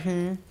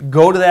 right?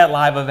 Go to that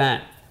live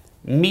event.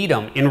 Meet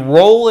them,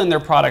 enroll in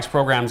their products,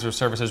 programs, or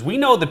services. We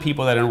know the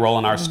people that enroll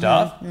in our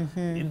stuff.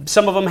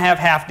 Some of them have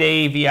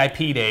half-day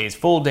VIP days,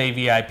 full-day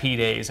VIP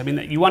days. I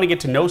mean, you want to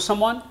get to know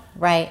someone?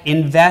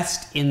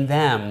 Invest in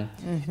them.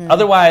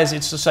 Otherwise,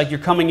 it's just like you're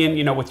coming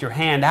in, with your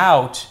hand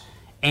out.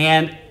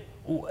 And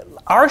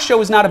our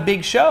show is not a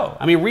big show.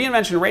 I mean,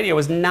 Reinvention Radio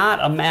is not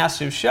a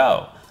massive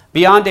show.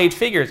 Beyond Eight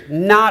Figures,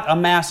 not a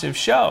massive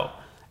show.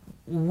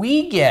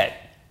 We get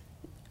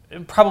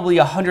probably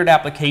 100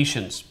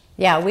 applications.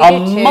 Yeah, we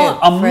do too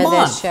for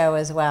this show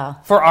as well.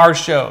 For our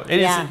show.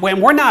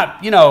 When we're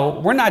not,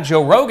 we're not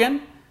Joe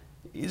Rogan.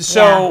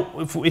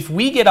 So if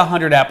we get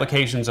 100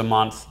 applications a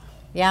month,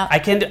 I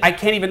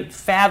can't even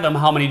fathom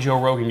how many Joe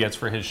Rogan gets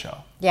for his show.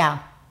 But,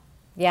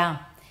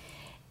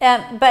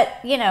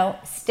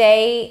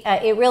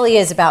 it really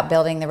is about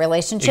building the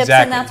relationships.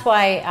 And that's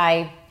why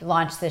I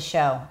launched this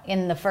show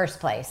in the first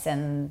place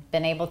and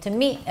been able to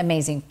meet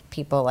amazing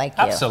people like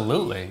you.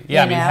 Absolutely.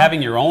 Yeah, I mean,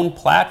 having your own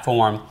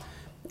platform,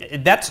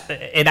 and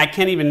I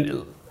can't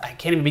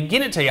even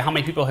begin to tell you how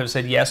many people have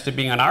said yes to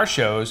being on our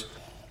shows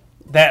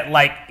that,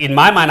 like, in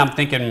my mind, I'm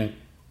thinking,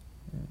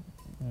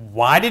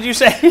 why did you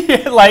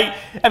say?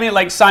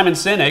 like Simon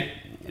Sinek,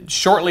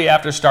 shortly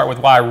after Start With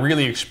Why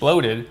really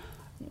exploded,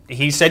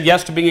 he said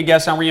yes to being a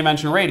guest on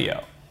Reinvention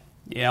Radio.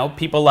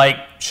 People like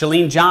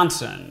Chalene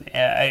Johnson.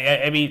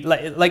 I mean,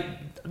 like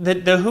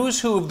the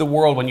who's who of the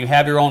world, when you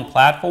have your own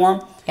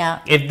platform,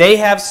 if they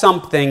have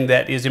something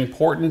that is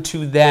important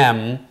to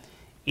them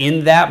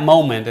in that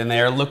moment and they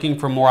are looking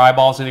for more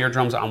eyeballs and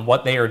eardrums on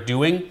what they are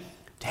doing,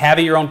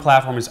 having your own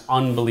platform is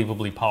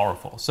unbelievably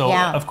powerful. So,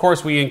 of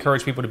course, we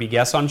encourage people to be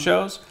guests on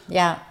shows.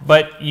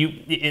 But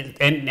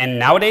and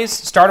nowadays,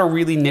 start a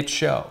really niche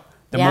show.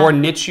 The more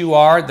niche you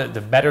are,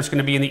 the better it's going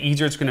to be and the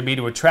easier it's going to be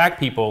to attract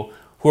people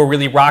who are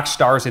really rock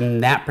stars in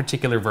that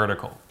particular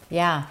vertical.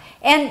 Yeah.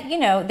 And, you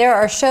know, there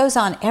are shows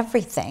on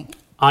everything.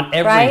 On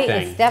everything.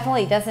 Right? It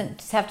definitely doesn't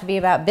just have to be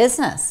about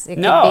business. It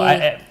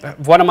No,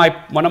 one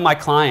of my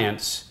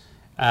clients,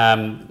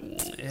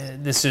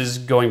 this is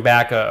going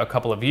back a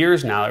couple of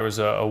years now. There was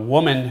a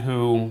woman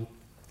who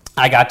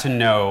I got to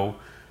know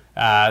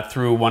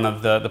through one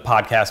of the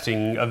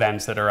podcasting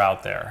events that are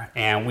out there.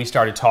 And we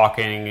started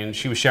talking, and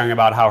she was sharing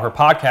about how her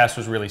podcast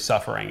was really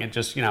suffering. It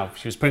just, you know,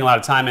 she was putting a lot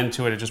of time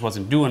into it. It just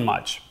wasn't doing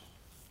much.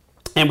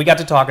 And we got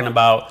to talking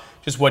about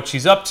just what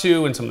she's up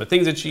to and some of the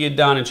things that she had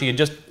done. And she had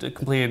just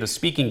completed a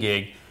speaking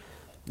gig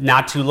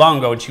not too long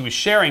ago. And she was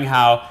sharing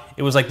how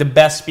it was like the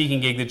best speaking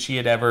gig that she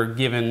had ever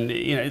given.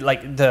 You know,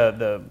 like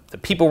the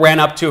people ran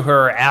up to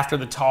her after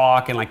the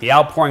talk, and like the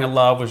outpouring of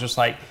love was just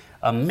like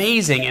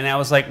amazing. And I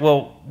was like,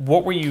 well,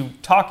 what were you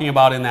talking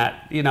about in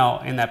that, you know,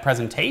 in that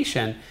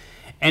presentation?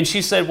 And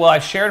she said, well, I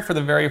shared for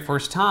the very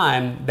first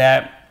time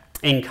that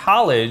in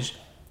college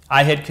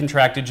I had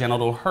contracted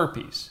genital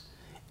herpes.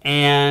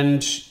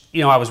 And,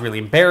 you know, I was really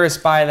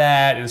embarrassed by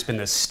that. And it's been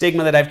this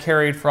stigma that I've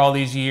carried for all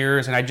these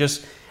years. And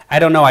I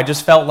don't know, I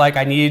just felt like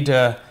I needed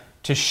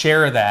to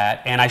share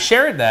that. And I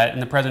shared that in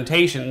the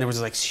presentation. And there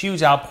was like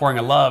huge outpouring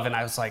of love. And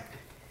I was like,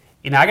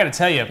 you know, I got to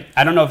tell you,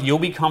 I don't know if you'll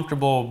be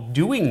comfortable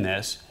doing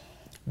this,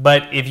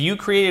 but if you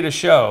created a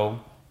show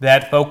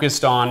that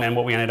focused on, and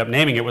what we ended up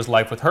naming it was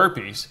Life with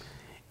Herpes,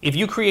 if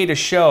you create a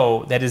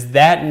show that is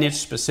that niche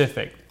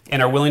specific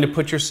and are willing to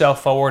put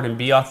yourself forward and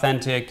be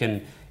authentic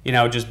and, you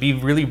know, just be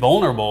really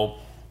vulnerable,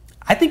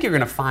 I think you're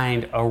going to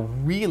find a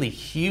really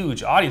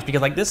huge audience,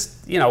 because like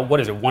this, you know, what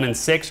is it, 1 in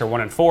 6 or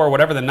 1 in 4,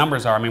 whatever the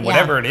numbers are. I mean,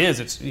 whatever it is,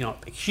 it's, you know,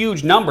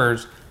 huge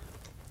numbers.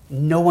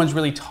 No one's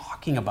really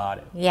talking about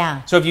it.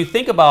 Yeah. So if you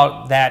think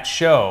about that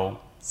show.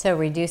 So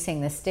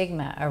reducing the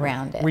stigma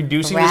around it.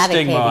 Reducing the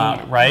stigma around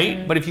it, right?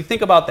 Mm-hmm. But if you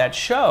think about that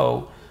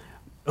show,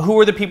 who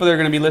are the people that are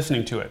going to be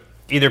listening to it?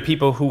 Either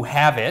people who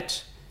have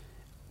it,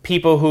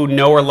 people who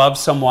know or love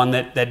someone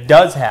that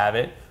does have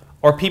it,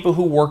 or people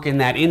who work in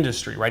that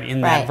industry, right? In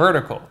that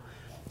vertical.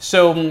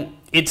 So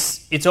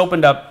it's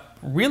opened up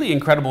really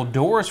incredible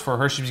doors for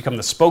her. She's become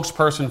the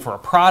spokesperson for a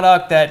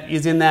product that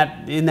is in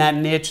that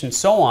niche and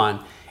so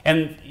on.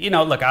 And, you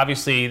know, look,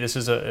 obviously this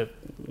is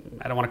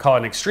I don't want to call it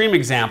an extreme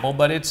example,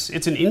 but it's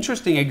an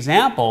interesting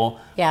example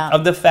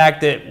of the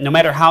fact that no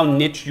matter how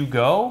niche you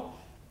go,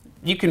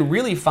 you can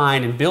really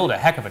find and build a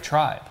heck of a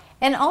tribe.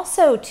 And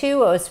also,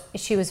 too,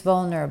 she was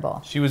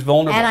vulnerable. She was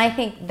vulnerable. And I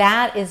think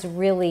that is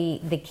really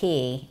the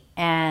key.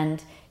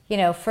 And, you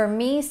know, for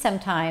me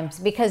sometimes,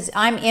 because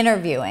I'm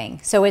interviewing,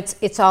 so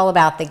it's all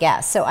about the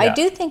guests. So I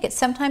do think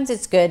sometimes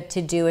it's good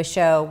to do a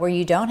show where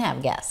you don't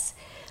have guests.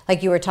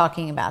 Like you were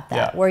talking about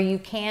that, where you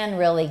can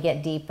really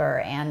get deeper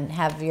and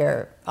have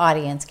your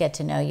audience get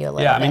to know you a little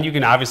bit. Yeah, I mean, you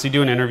can obviously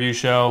do an interview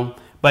show,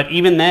 but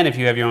even then, if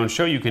you have your own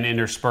show, you can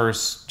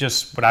intersperse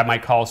just what I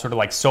might call sort of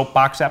like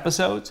soapbox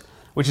episodes,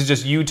 which is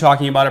just you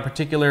talking about a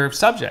particular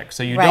subject,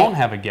 so you don't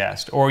have a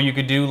guest. Or you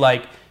could do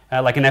like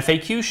an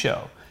FAQ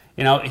show.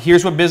 You know,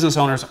 here's what business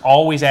owners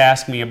always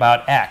ask me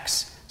about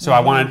X. So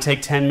I want to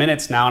take 10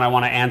 minutes now and I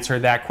want to answer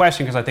that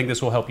question because I think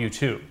this will help you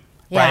too.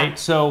 Right?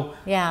 So,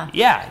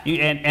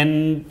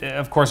 and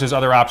of course there's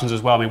other options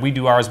as well. I mean, we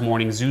do ours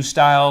morning zoo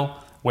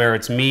style, where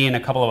it's me and a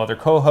couple of other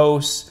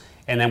co-hosts,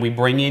 and then we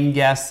bring in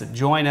guests that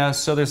join us.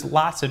 So there's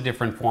lots of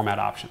different format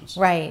options.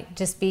 Right.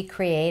 Just be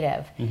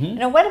creative. Mm-hmm. You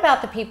know, what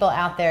about the people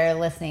out there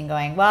listening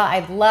going, well,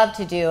 I'd love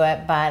to do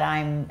it, but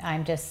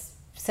I'm just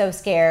so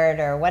scared,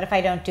 or what if I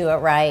don't do it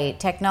right?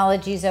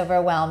 Technology's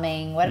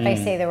overwhelming. What if I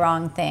say the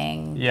wrong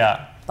thing?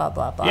 Yeah. Blah,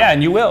 blah, blah. Yeah,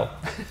 and you will.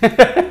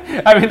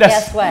 I mean,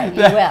 guess what?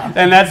 You will.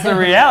 And that's the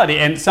reality.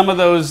 And some of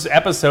those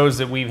episodes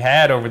that we've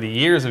had over the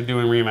years of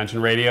doing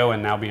Reinvention Radio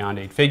and now Beyond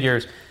 8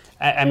 Figures,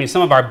 I mean,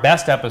 some of our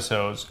best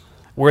episodes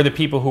were the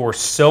people who were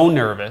so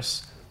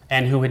nervous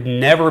and who had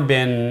never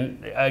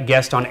been a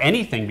guest on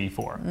anything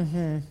before.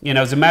 Mm-hmm. You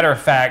know, as a matter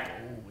of fact,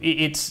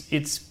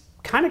 it's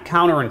kind of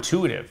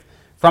counterintuitive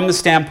from the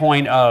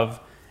standpoint of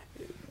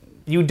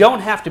you don't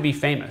have to be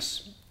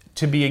famous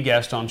to be a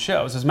guest on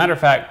shows. As a matter of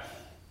fact,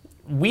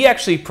 we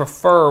actually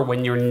prefer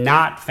when you're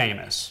not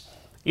famous.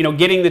 You know,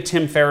 getting the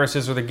Tim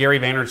Ferrisses or the Gary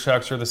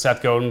Vaynerchuks or the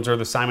Seth Godins or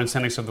the Simon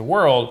Sineks of the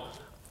world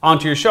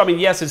onto your show. I mean,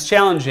 yes, it's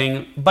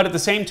challenging, but at the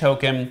same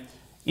token,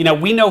 you know,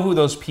 we know who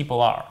those people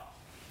are.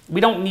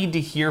 We don't need to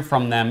hear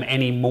from them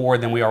any more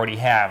than we already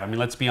have. I mean,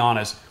 let's be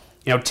honest.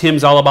 You know,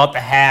 Tim's all about the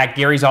hack,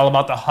 Gary's all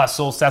about the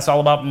hustle, Seth's all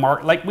about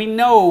mark. Like, we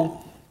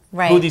know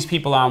who these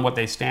people are and what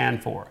they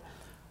stand for.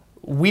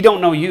 We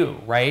don't know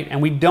you, right?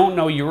 And we don't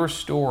know your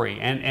story.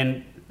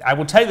 And I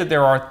will tell you that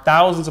there are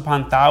thousands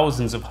upon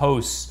thousands of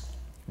hosts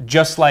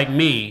just like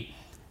me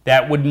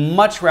that would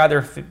much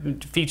rather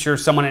feature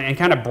someone and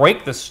kind of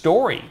break the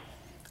story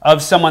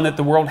of someone that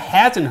the world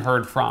hasn't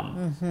heard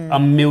from a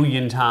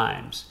million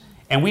times.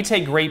 And we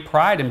take great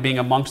pride in being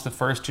amongst the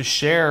first to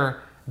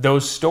share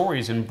those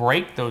stories and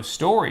break those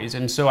stories.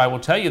 And so I will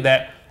tell you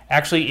that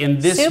actually in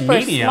this medium...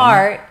 Super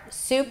smart,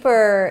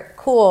 super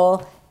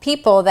cool,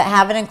 people that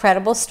have an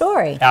incredible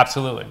story.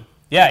 Absolutely.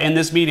 Yeah, in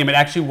this medium, it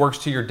actually works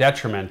to your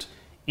detriment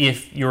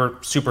if you're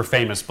super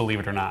famous, believe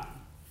it or not.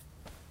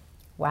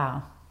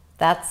 Wow,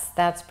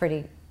 that's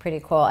pretty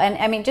cool. And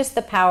I mean, just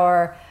the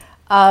power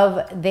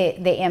of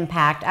the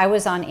impact. I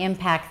was on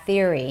Impact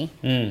Theory.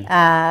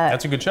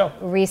 That's a good show.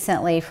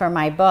 Recently for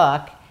my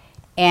book.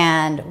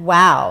 And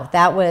wow,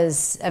 that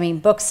was, I mean,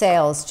 book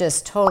sales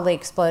just totally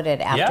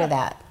exploded after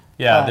that.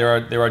 Yeah,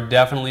 there are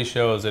definitely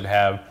shows that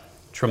have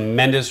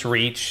tremendous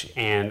reach,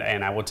 and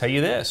I will tell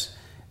you this,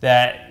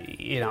 that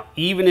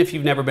even if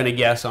you've never been a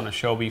guest on a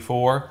show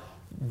before,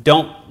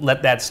 don't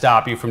let that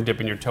stop you from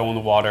dipping your toe in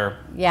the water.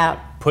 Yeah.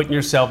 Putting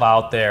yourself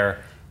out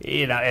there.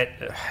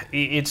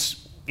 It's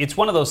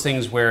one of those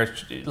things where,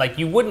 like,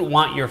 you wouldn't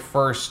want your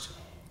first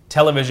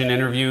television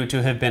interview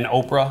to have been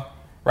Oprah,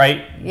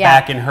 right? Yeah.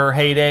 Back in her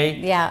heyday.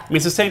 Yeah. I mean,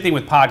 it's the same thing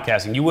with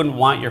podcasting. You wouldn't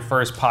want your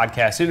first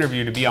podcast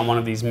interview to be on one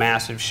of these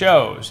massive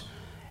shows.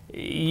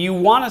 You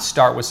want to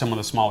start with some of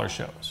the smaller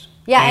shows.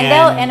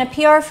 Yeah, and a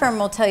PR firm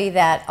will tell you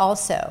that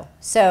also.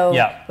 So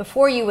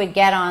before you would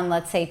get on,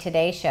 let's say,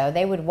 Today's Show,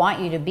 they would want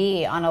you to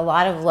be on a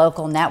lot of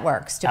local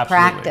networks to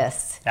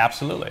practice.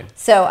 Absolutely.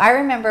 So I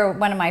remember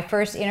one of my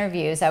first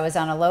interviews, I was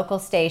on a local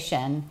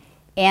station,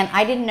 and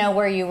I didn't know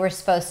where you were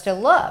supposed to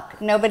look.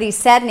 Nobody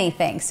said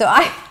anything. So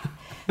I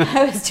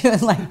was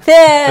doing like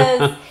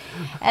this.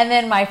 And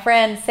then my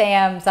friend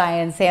Sam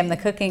the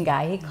cooking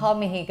guy, he called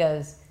me, he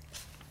goes,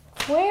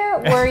 "Where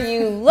were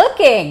you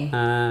looking?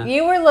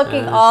 You were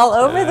looking all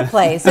over the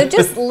place." So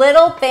just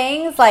little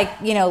things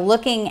like,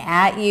 looking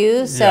at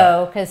you.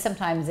 So, because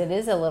sometimes it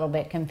is a little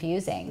bit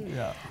confusing.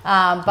 Yeah.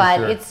 But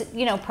sure. It's,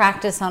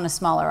 practice on a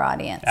smaller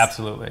audience.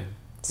 Absolutely.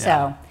 Yeah.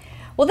 So,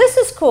 well, this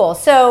is cool.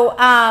 So,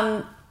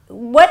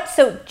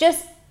 so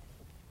just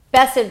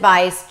best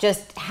advice,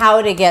 just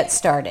how to get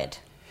started.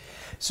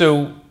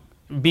 So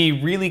be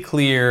really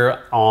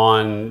clear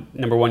on,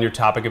 number one, your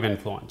topic of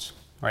influence,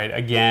 right?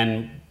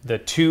 Again, the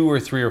 2 or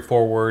 3 or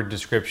 4 word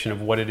description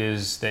of what it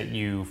is that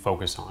you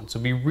focus on. So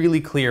be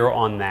really clear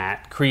on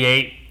that.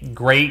 Create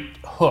great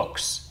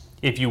hooks,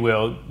 if you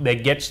will,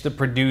 that gets the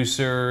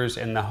producers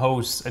and the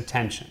hosts'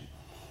 attention.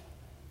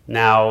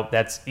 Now,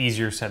 that's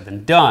easier said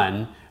than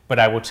done, but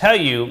I will tell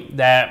you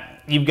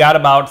that you've got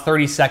about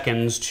 30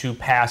 seconds to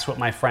pass what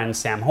my friend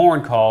Sam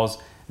Horn calls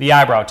the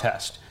eyebrow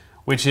test,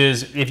 which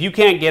is if you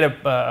can't get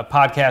a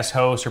podcast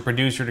host or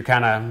producer to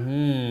kind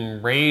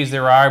of raise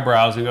their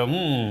eyebrows and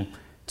go,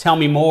 tell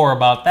me more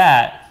about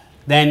that,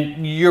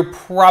 then you're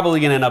probably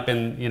going to end up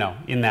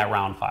in that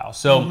round file.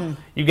 So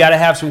you've got to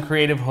have some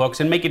creative hooks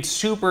and make it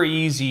super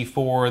easy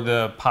for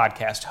the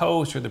podcast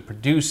host or the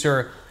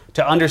producer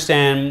to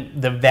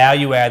understand the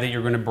value add that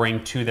you're going to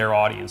bring to their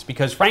audience.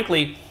 Because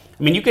frankly,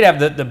 I mean, you could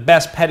have the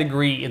best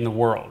pedigree in the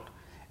world.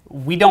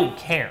 We don't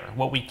care.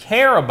 What we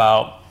care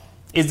about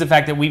is the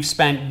fact that we've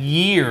spent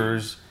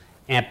years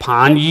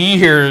upon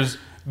years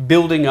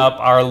building up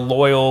our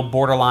loyal,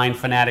 borderline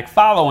fanatic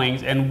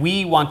followings, and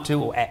we want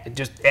to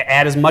just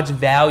add as much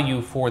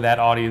value for that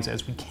audience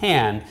as we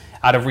can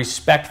out of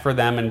respect for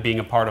them and being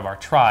a part of our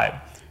tribe.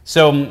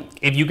 So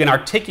if you can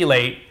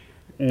articulate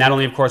not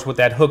only, of course, what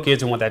that hook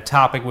is and what that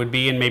topic would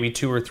be, and maybe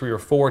 2 or 3 or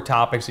 4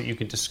 topics that you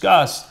can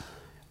discuss,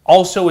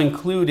 also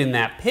include in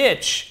that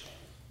pitch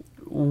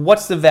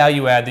what's the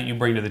value add that you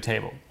bring to the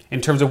table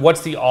in terms of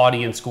what's the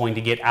audience going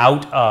to get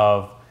out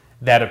of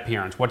that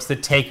appearance. What's the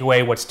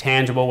takeaway, what's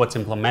tangible, what's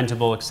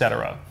implementable,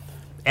 etc.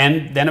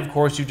 And then, of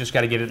course, you just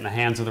got to get it in the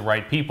hands of the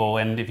right people.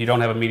 And if you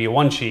don't have a Media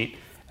One sheet,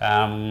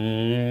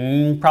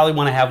 you probably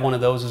want to have one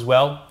of those as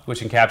well,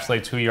 which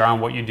encapsulates who you are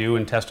and what you do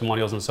and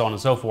testimonials and so on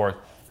and so forth,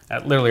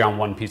 literally on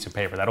one piece of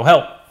paper. That'll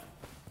help.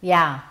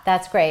 Yeah,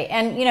 that's great.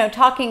 And,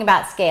 talking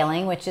about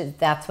scaling,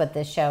 that's what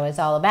this show is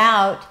all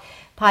about,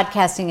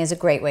 podcasting is a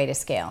great way to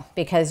scale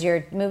because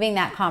you're moving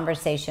that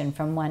conversation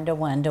from one to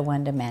one to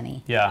one to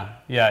many. Yeah,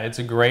 it's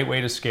a great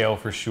way to scale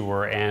for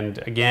sure. And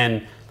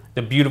again,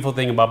 the beautiful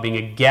thing about being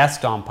a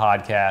guest on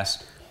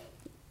podcasts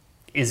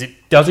is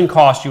it doesn't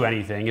cost you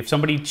anything. If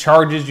somebody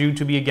charges you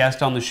to be a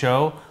guest on the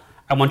show,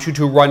 I want you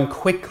to run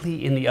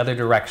quickly in the other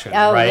direction.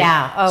 Oh, right?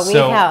 Yeah. Oh, we've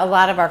had a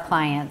lot of our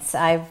clients.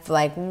 I've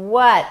like,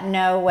 what?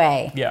 No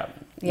way. Yeah.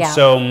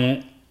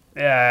 So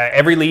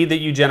every lead that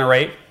you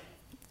generate,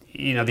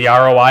 the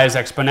ROI is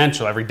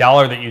exponential. Every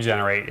dollar that you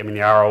generate,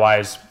 the ROI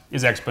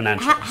is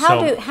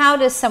exponential. How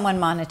does someone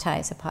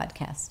monetize a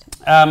podcast?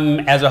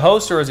 As a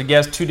host or as a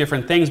guest, 2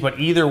 different things, but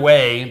either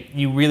way,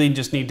 you really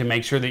just need to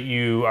make sure that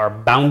you are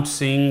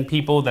bouncing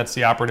people, that's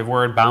the operative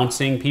word,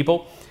 bouncing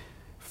people,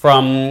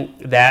 from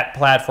that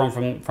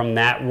platform, from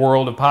that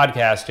world of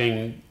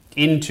podcasting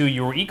into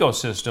your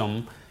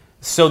ecosystem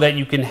so that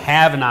you can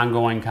have an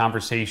ongoing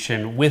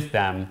conversation with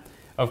them.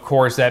 Of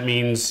course, that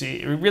means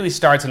it really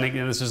starts, and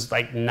this is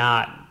like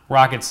not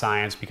rocket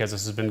science because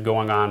this has been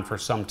going on for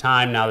some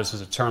time now. This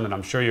is a term that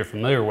I'm sure you're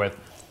familiar with.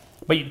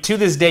 But to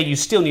this day, you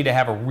still need to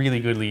have a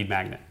really good lead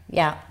magnet.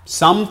 Yeah.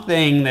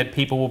 Something that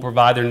people will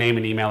provide their name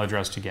and email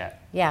address to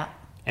get. Yeah.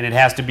 And it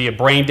has to be a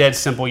brain dead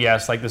simple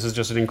yes, like this is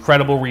just an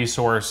incredible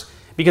resource.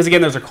 Because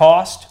again, there's a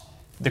cost.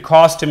 the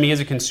cost to me as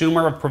a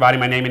consumer of providing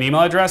my name and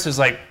email address is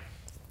like,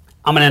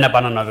 I'm going to end up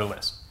on another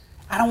list.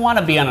 I don't want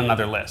to be on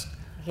another list.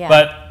 Yeah.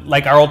 But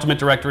like our Ultimate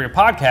Directory of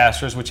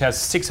Podcasters, which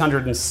has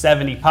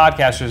 670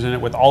 podcasters in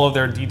it with all of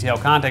their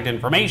detailed contact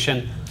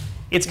information,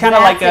 it's kind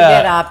of like a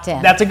good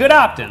opt-in. That's a good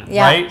opt-in,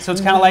 yeah. right? So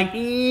it's kind of like,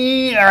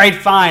 all right,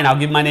 fine, I'll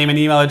give my name and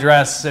email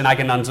address and I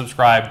can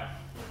unsubscribe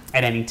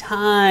at any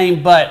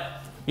time. But,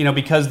 you know,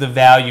 because the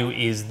value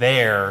is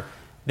there,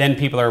 then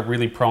people are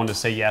really prone to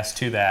say yes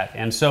to that.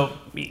 And so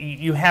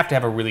you have to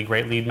have a really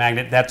great lead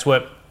magnet. That's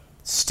what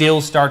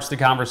still starts the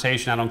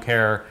conversation. I don't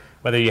care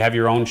whether you have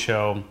your own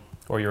show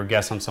or you're a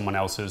guest on someone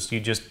else's.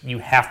 You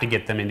have to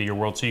get them into your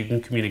world so you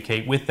can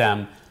communicate with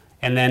them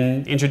and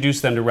then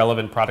introduce them to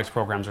relevant products,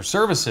 programs, or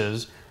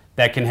services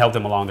that can help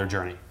them along their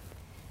journey.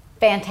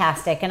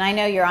 Fantastic. And I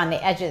know you're on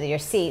the edge of your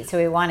seat, so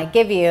we want to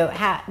give you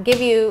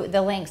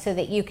the link so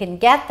that you can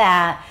get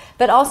that.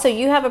 But also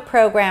you have a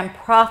program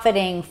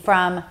profiting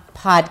from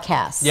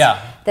podcasts.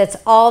 Yeah. That's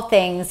all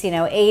things, you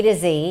know, A to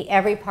Z,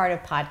 every part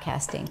of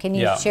podcasting. Can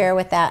you share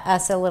with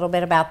us a little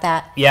bit about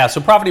that? Yeah, so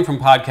profiting from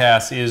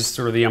podcasts is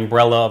sort of the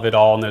umbrella of it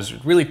all, and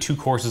there's really 2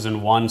 courses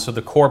in one. So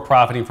the core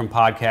profiting from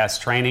podcasts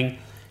training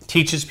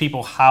teaches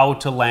people how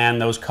to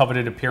land those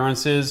coveted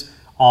appearances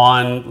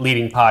on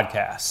leading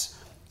podcasts.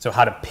 So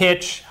how to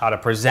pitch, how to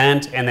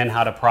present, and then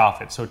how to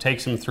profit. So it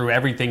takes them through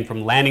everything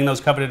from landing those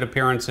coveted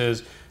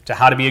appearances to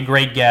how to be a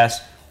great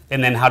guest,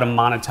 and then how to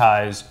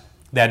monetize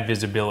that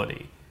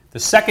visibility. The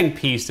second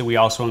piece that we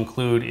also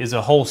include is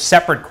a whole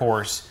separate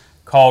course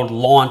called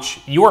Launch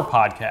Your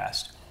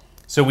Podcast.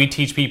 So we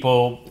teach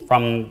people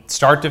from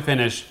start to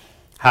finish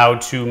how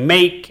to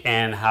make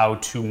and how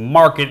to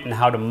market and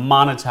how to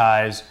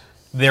monetize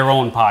their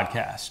own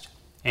podcast.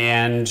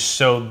 And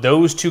so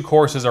those 2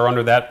 courses are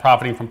under that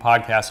Profiting from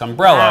Podcasts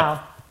umbrella.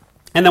 Wow.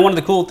 And then one of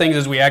the cool things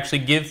is we actually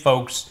give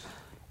folks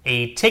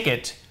a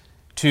ticket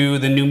to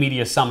the New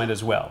Media Summit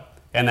as well.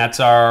 And that's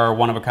our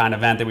one-of-a-kind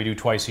event that we do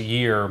twice a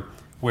year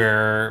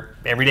where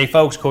everyday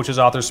folks, coaches,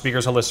 authors,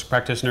 speakers, holistic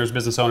practitioners,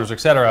 business owners,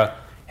 etc.,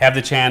 have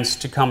the chance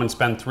to come and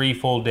spend 3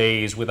 full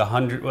days with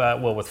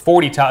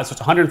 40 top, so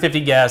it's 150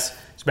 guests,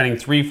 spending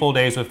 3 full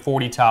days with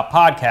 40 top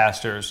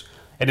podcasters.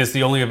 It is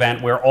the only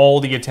event where all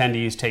the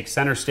attendees take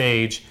center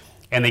stage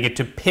and they get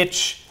to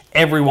pitch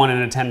everyone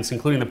in attendance,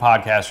 including the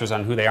podcasters,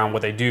 on who they are and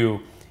what they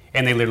do,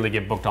 and they literally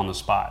get booked on the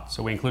spot.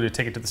 So we include a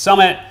ticket to the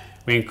summit.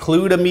 We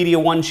include a media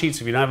one sheet.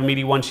 So if you don't have a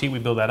media one sheet, we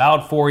build that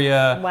out for you.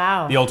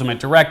 Wow. The Ultimate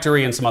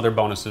Directory and some other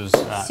bonuses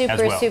as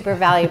well. Super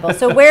valuable.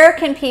 So where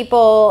can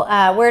people,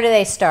 where do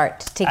they start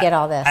to get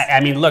all this?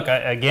 I mean, look,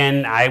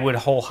 again, I would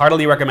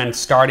wholeheartedly recommend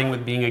starting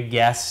with being a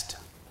guest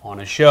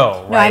on a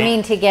show, right? No, I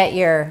mean to get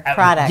your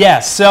product.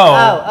 Yes,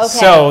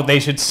 so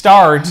they should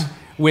start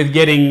with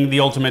getting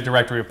the Ultimate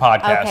Directory of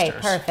Podcasters. Okay,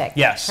 perfect.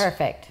 Yes.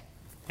 Perfect.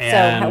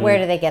 And so where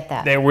do they get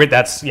that?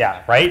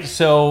 Right?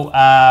 So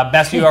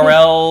best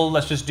URL,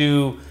 let's just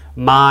do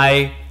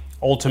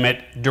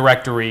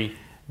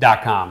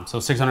myultimatedirectory.com. So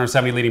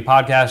 670 leading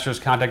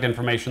podcasters, contact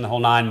information, the whole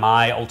 9,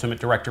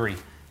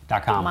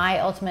 myultimatedirectory.com.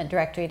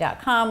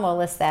 myultimatedirectory.com. We'll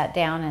list that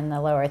down in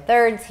the lower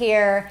thirds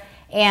here.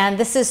 And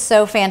this is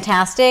so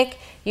fantastic.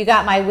 You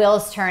got my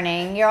wheels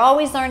turning. You're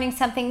always learning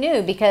something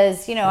new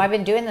because, you know, I've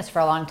been doing this for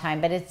a long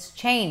time, but it's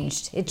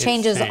changed. It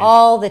changes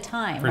all the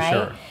time, right?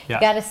 Sure. Yeah.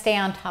 You got to stay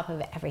on top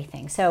of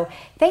everything. So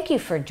thank you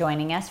for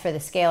joining us for the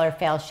Scale or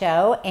Fail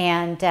show.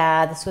 And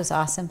this was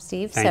awesome,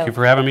 Steve. Thank you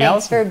for having me,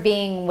 Allison. Thanks for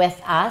being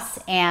with us.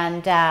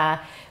 And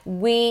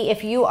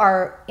if you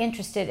are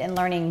interested in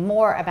learning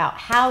more about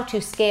how to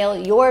scale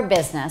your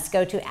business,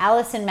 go to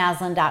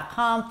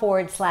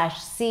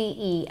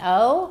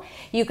AllisonMaslin.com/CEO.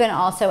 You can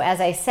also, as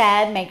I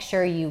said, make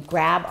sure you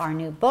grab our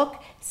new book,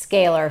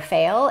 Scale or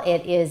Fail.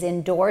 It is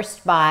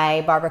endorsed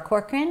by Barbara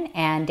Corcoran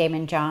and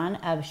Damon John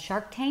of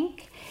Shark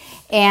Tank.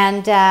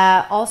 And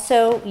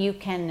also you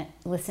can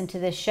listen to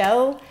this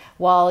show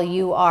while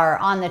you are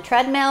on the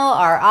treadmill,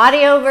 our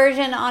audio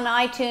version on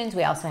iTunes.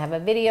 We also have a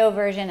video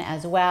version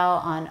as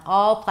well on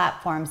all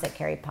platforms that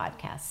carry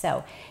podcasts.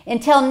 So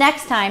until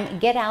next time,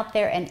 get out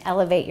there and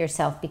elevate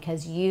yourself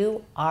because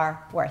you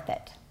are worth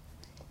it.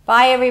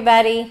 Bye,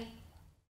 everybody.